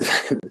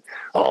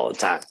all the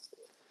time.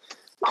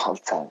 All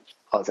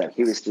the time.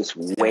 He was just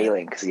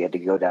wailing because he had to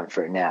go down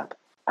for a nap.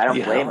 I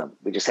don't blame him.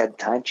 We just had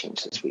time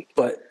change this week.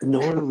 But no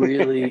one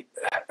really,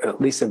 at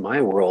least in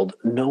my world,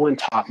 no one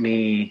taught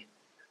me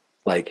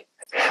like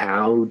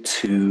how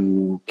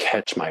to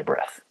catch my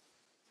breath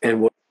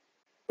and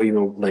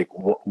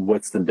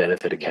what's the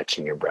benefit of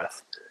catching your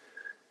breath.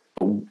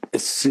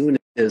 As soon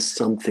as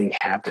something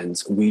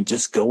happens, we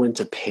just go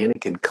into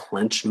panic and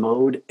clench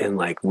mode, and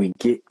like we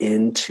get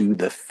into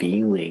the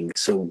feeling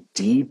so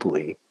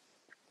deeply.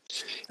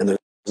 And there's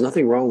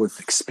nothing wrong with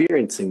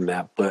experiencing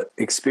that, but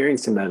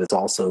experiencing that is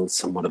also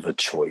somewhat of a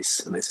choice.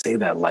 And I say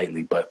that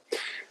lightly, but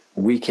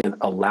we can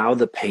allow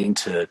the pain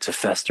to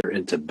fester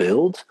and to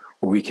build,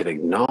 or we can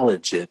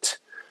acknowledge it,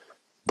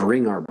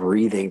 bring our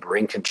breathing,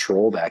 bring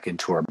control back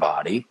into our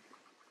body,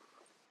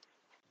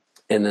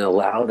 and then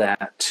allow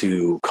that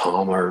to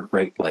calm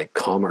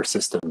our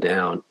system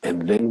down.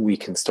 And then we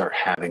can start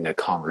having a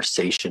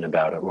conversation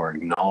about it, or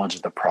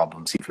acknowledge the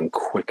problems even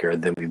quicker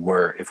than we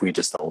were if we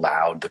just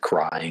allowed the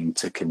crying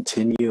to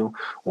continue,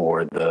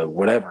 or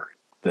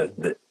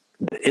the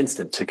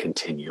instant to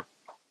continue.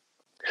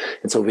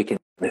 And so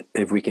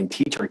if we can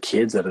teach our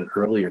kids at an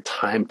earlier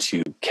time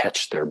to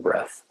catch their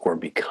breath, or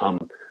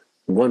become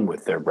one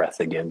with their breath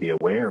again, be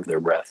aware of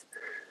their breath,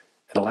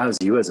 it allows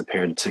you as a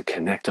parent to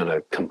connect on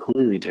a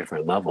completely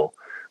different level.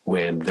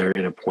 When they're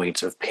in a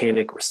point of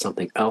panic or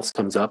something else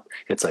comes up,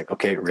 it's like,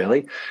 okay,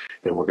 really?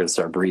 And we're going to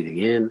start breathing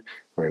in,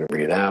 we're going to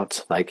breathe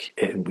out.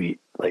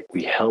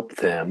 We help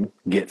them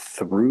get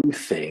through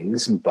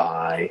things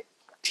by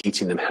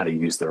teaching them how to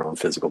use their own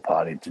physical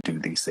body to do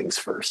these things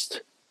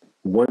first.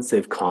 Once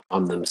they've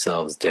calmed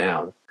themselves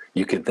down,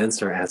 you could then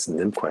start asking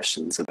them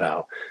questions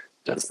about,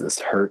 does this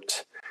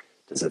hurt?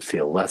 Does it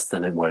feel less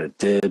than what it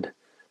did?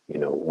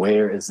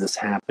 Where is this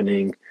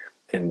happening?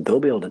 And they'll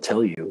be able to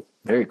tell you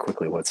very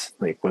quickly what's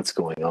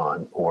going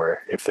on,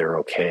 or if they're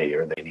okay,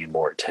 or they need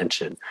more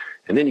attention.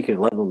 And then you can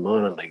let them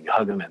on and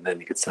hug them, and then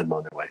you can send them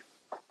on their way.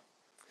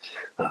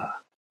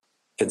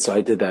 And so I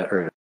did that at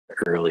an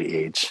early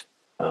age.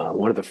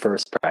 One of the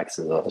first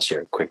practices, I'll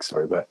share a quick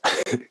story, but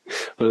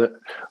an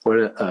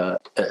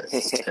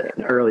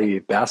early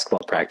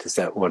basketball practice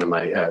that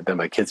that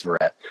my kids were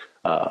at,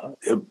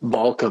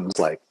 ball comes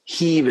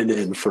heaving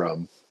in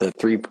from the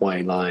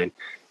 3-point line,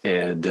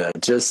 and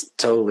just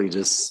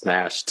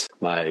smashed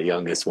my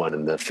youngest one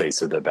in the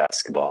face of the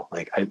basketball.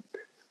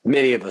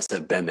 Many of us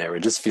have been there.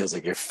 It just feels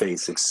like your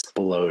face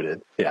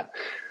exploded. Yeah.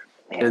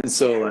 And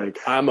so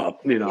I'm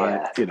up,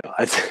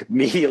 I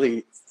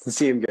immediately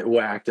see him get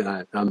whacked,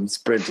 and I'm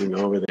sprinting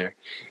over there.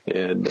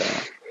 And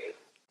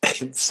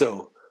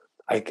so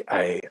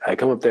I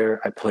come up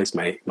there, I place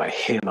my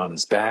hand on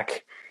his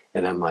back,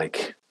 and I'm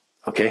like,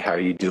 okay, how are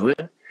you doing?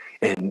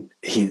 And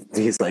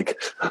he's like,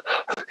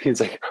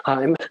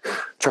 I'm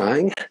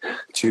trying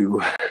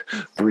to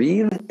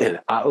breathe. And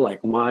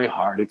my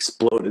heart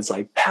exploded. It's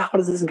like, how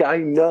does this guy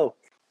know?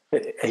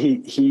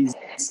 He's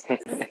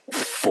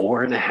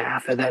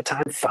 4.5 at that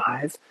time,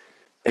 5.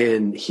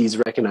 And he's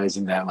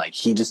recognizing that like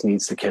he just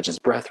needs to catch his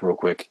breath real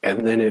quick.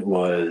 And then it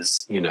was,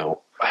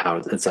 how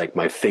it's like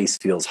my face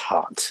feels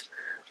hot,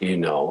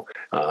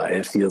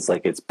 it feels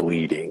like it's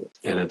bleeding.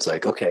 And it's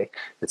like, okay,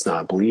 it's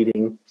not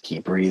bleeding.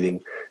 Keep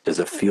breathing. Does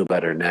it feel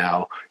better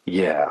now?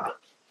 Yeah.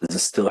 Does it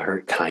still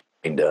hurt? Kind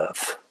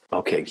of.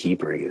 Okay, keep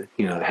breathing.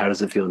 How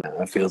does it feel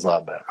now? It feels a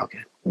lot better.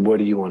 Okay. What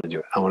do you want to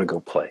do? I want to go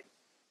play.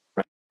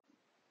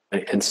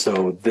 And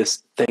so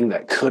this thing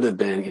that could have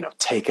been,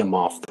 take him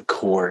off the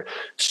court,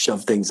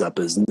 shove things up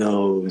his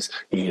nose,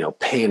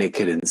 panic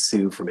could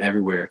ensue from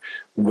everywhere,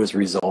 was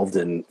resolved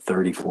in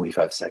 30,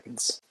 45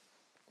 seconds.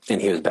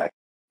 And he was back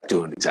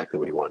doing exactly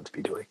what he wanted to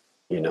be doing,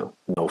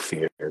 no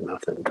fear,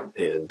 nothing.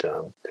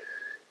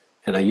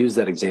 And I use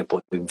that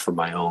example even for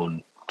my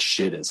own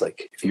shit. Is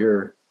like, if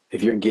you're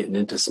getting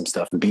into some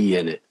stuff, be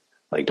in it.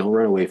 Like, don't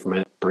run away from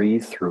it,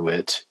 breathe through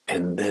it,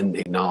 and then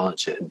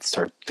acknowledge it and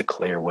start to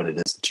declare what it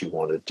is that you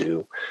want to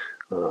do,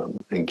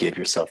 and give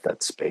yourself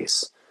that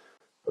space.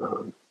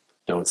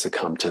 Don't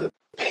succumb to the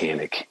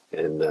panic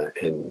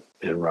and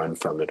run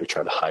from it or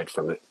try to hide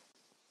from it.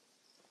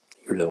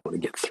 You really want to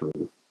get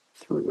through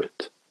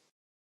it.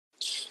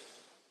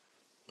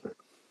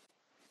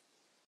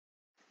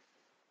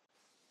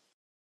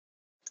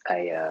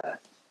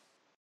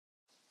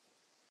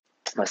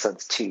 My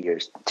son's 2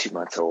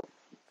 months old,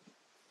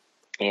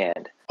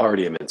 and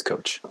already a men's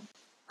coach.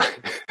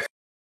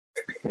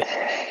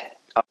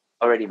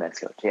 Already men's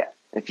coach, yeah.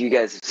 If you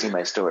guys have seen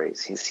my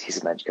stories,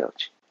 he's a men's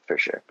coach for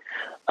sure.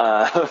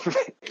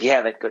 If you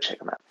haven't, go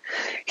check him out.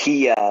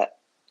 He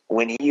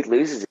when he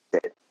loses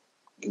it,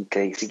 he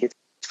gets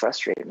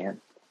frustrated,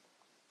 man.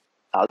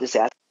 I'll just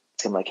ask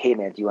him like, "Hey,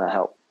 man, do you want to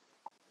help?"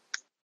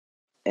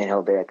 And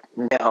he'll be like,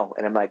 "No,"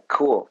 and I'm like,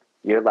 "Cool,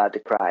 you're allowed to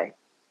cry.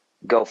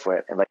 Go for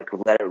it," and like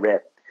let it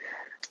rip.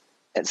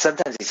 And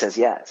sometimes he says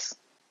yes.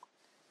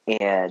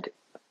 And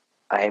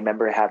I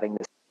remember having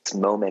this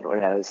moment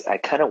when I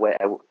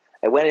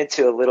went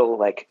into a little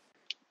like,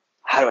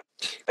 how do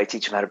I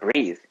teach him how to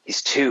breathe?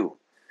 He's 2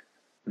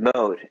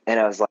 mode. And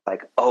I was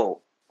like, oh,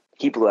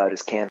 he blew out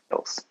his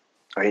candles,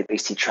 or at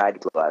least he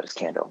tried to blow out his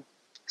candle.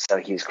 So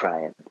he was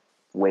crying,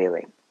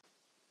 wailing,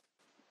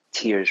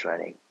 tears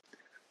running,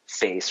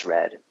 face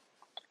red.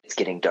 It's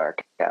getting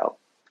dark out.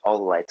 All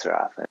the lights are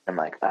off. And I'm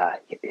like,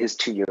 his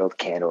 2-year-old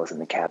candle is in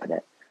the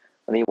cabinet.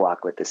 Let me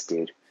walk with this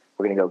dude.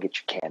 We're going to go get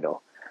your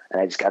candle.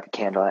 And I just got the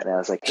candle out, and I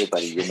was like, hey,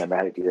 buddy, you remember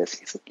how to do this?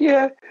 He's like,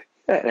 yeah.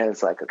 And I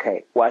was like,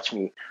 okay, watch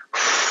me.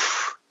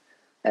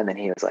 And then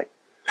he was like,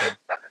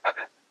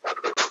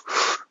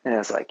 and I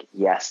was like,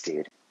 yes,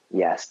 dude.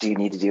 Yes. Do you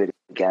need to do it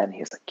again? He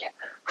was like, yeah.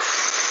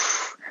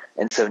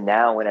 And so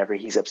now whenever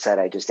he's upset,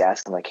 I just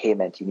ask him like, hey,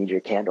 man, do you need your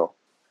candle?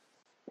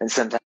 And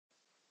sometimes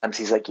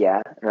he's like,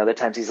 yeah. And other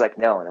times he's like,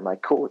 no. And I'm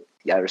like, cool.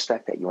 Yeah, I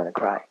respect that. You want to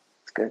cry.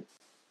 It's good.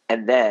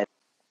 And then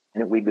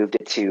we moved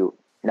it to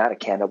not a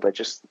candle, but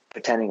just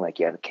pretending like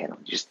you have a candle.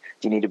 Do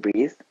you need to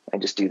breathe?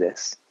 And just do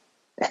this.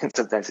 And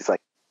sometimes it's like,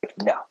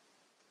 no.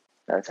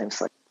 Other times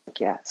it's like,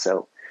 yeah.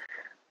 So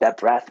that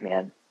breath,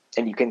 man,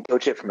 and you can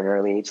coach it from an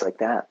early age like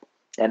that,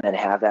 and then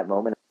have that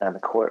moment on the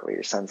court where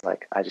your son's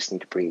like, I just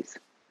need to breathe,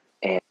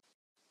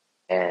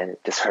 and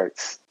this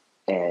hurts,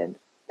 and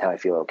now I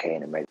feel okay,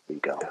 and I'm ready to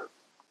go.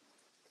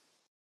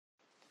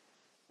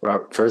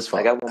 Robert, first of all,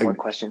 I got one more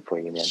question for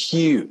you, man.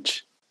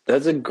 Huge.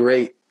 That's a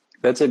great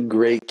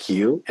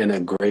cue and a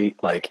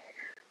great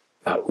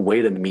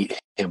way to meet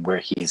him where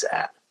he's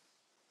at.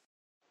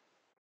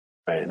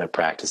 Right, and a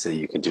practice that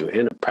you can do,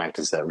 and a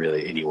practice that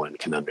really anyone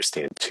can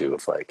understand too.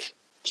 Of like,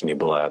 can you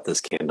blow out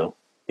this candle?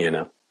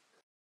 Do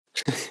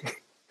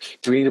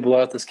we need to blow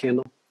out this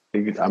candle?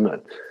 I'm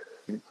gonna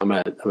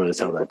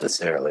tell that to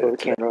Sarah later. Blow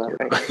the candle out,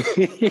 right?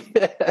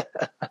 Yeah.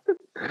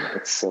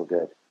 It's so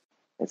good.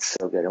 It's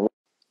so good. And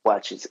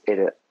watch,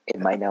 it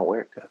might not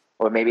work,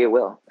 or maybe it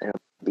will. It'll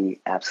be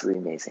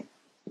absolutely amazing.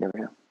 You never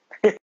know.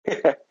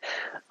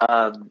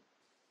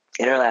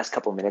 In our last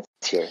couple minutes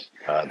here,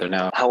 they're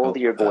now. How old are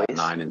your boys?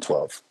 9 and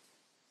 12.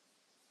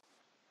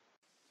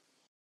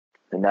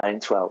 They're 9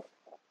 and 12.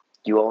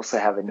 You also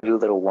have a new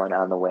little one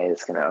on the way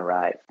that's going to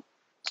arrive,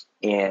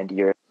 and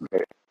you're,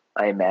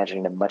 I imagine,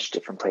 in a much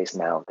different place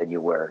now than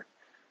you were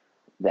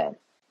then.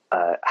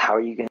 How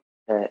are you going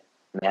to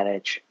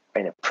manage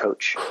and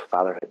approach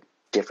fatherhood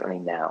differently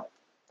now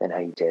than how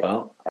you did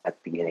at the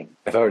beginning?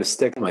 If I were to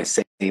stick to my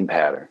same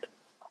pattern,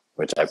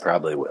 which I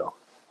probably will,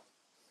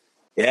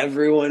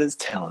 everyone is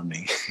telling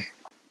me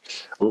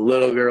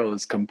little girl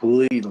is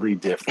completely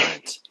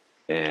different,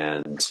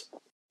 and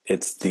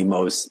it's the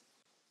most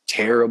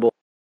terrible,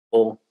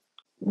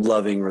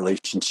 loving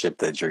relationship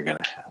that you're going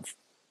to have.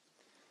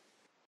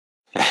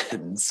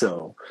 And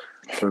so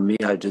for me,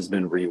 I've just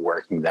been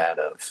reworking that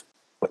of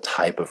what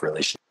type of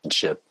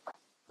relationship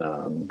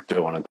do I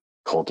want to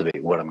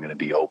cultivate, what I'm going to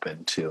be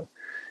open to.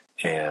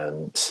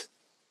 And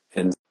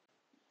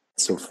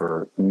so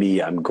for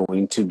me, I'm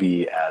going to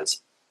be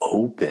as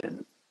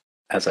open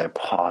as I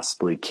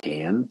possibly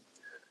can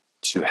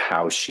to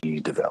how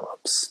she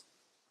develops.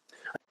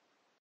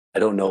 I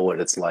don't know what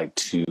it's like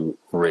to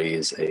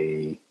raise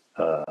a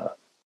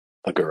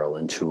a girl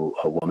into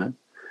a woman,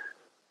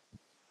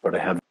 but I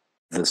have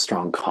the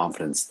strong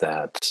confidence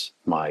that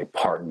my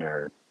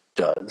partner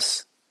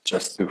does,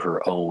 just through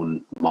her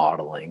own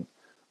modeling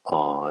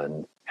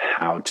on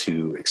how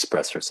to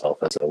express herself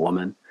as a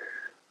woman,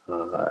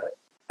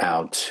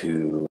 how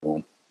to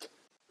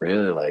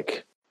really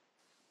like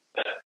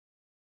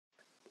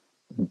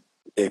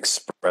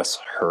express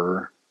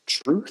her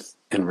truth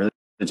and really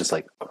just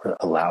like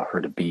allow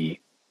her to be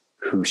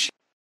who she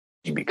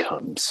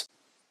becomes.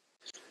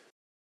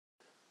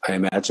 I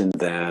imagine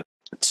that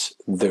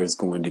there's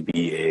going to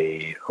be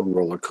a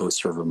roller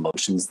coaster of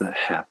emotions that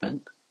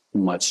happen,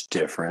 much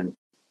different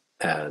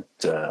at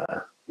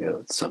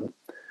some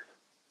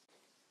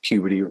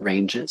puberty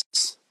ranges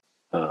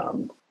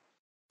than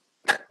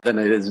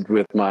it is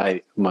with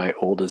my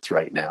oldest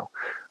right now.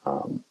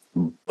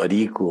 But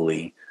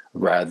equally,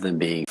 rather than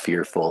being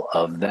fearful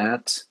of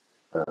that,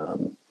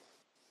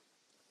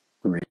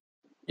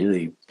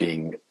 really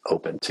being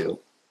open to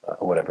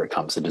whatever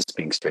comes and just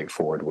being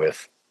straightforward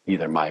with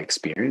either my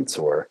experience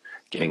or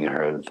getting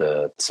her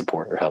the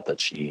support or help that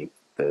she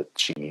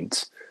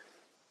needs.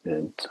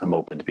 And I'm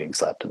open to being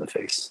slapped in the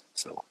face.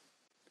 So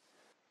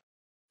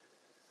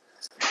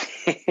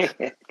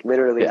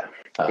literally, yeah.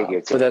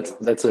 But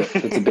that's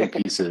a big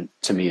piece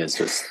to me is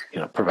just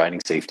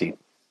providing safety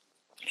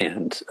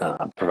and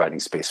providing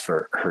space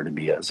for her to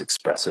be as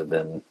expressive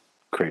and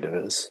creative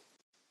as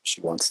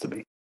she wants to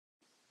be.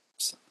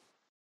 So,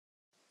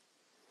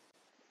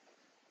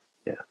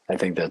 yeah, I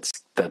think that's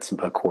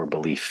a core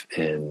belief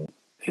in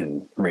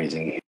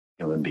raising a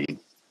human being,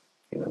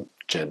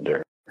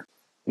 gender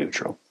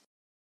neutral.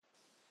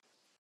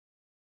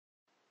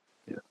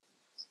 Yeah,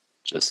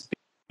 just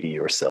be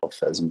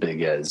yourself, as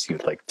big as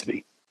you'd like to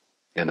be,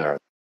 and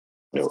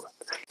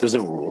there's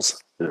no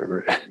rules.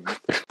 They're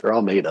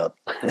all made up.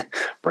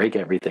 Break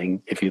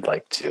everything if you'd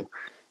like to,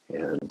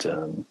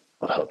 and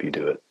I'll help you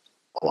do it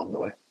along the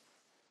way.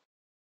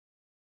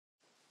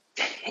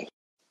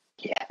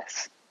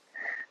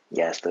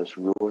 Yes, those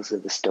rules are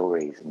the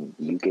stories, and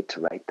you get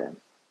to write them.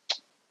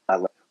 I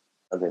love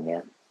it,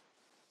 man.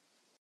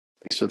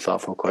 Thanks for the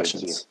thoughtful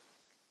questions.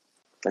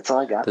 That's all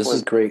I got. This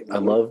is great. I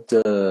love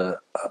the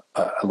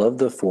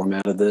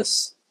format of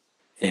this,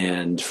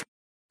 and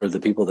for the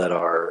people that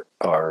are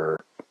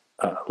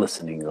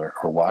listening or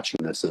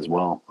watching this as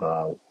well.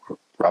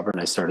 Robert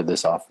and I started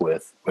this off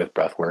with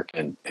breath work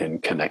and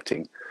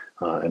connecting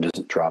and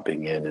just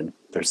dropping in. And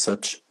there's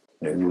such,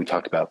 we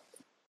talked about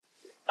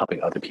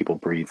helping other people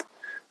breathe,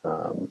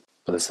 but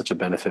there's such a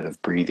benefit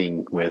of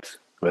breathing with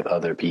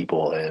other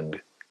people and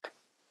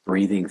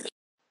breathing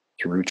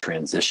through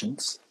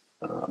transitions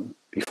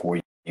before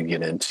you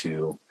get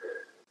into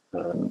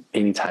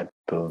any type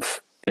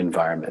of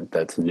environment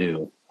that's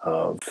new,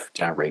 of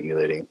down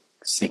regulating,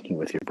 syncing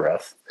with your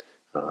breath,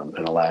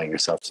 and allowing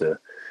yourself to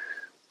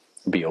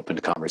be open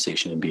to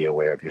conversation and be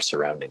aware of your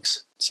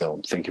surroundings. So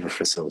thank you for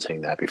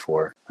facilitating that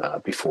before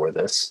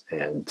this.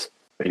 And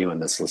anyone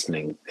that's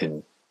listening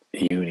and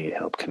you need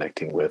help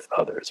connecting with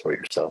others or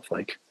yourself,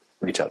 like,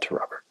 reach out to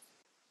Robert.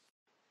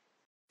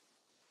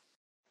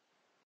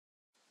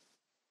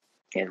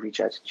 And reach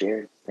out to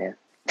Jarrod, man.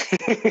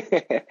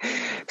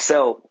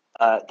 So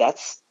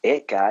that's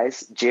it,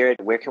 guys.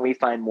 Jarrod, where can we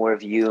find more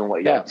of you and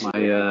what you're up to?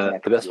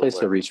 The best place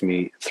to reach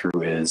me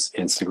through is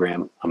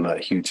Instagram. I'm a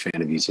huge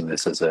fan of using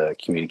this as a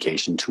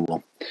communication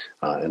tool,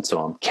 and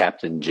so I'm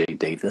Captain J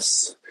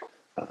Davis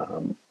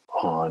on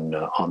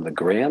the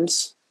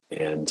grams,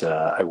 and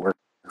I work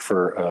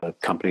for a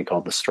company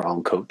called The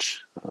Strong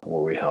Coach,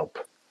 where we help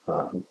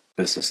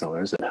business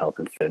owners in health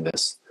and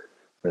fitness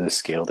really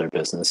scale their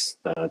business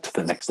to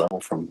the next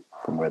level from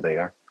where they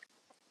are.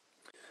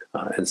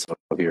 And so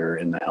if you're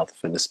in the health and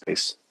fitness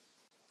space,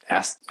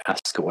 ask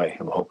away.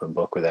 I'm an open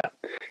book with that.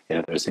 And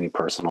if there's any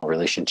personal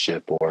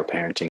relationship or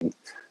parenting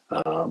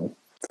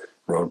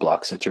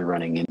roadblocks that you're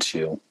running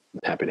into, I'm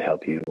happy to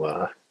help you.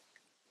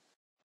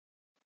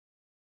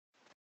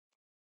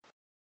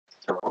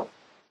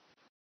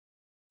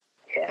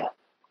 Yeah.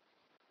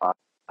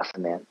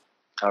 Awesome, man.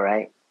 All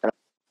right.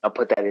 I'll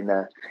put that in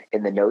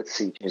the notes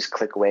so you can just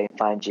click away and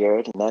find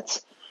Jarrod. And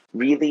that's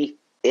really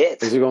it.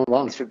 Things are going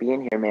along. Thanks for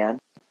being here, man.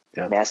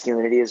 Yeah.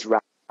 Masculinity is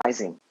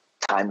rising.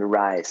 Time to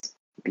rise.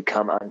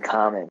 Become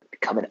uncommon.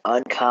 Become an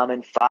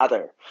uncommon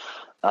father.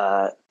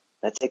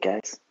 That's it,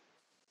 guys.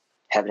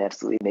 Have an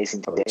absolutely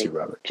amazing day. I love you,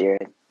 Robert.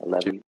 Jarrod, I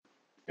love you.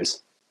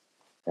 Cheers.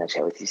 And I'll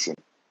chat with you soon.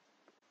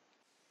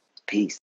 Peace.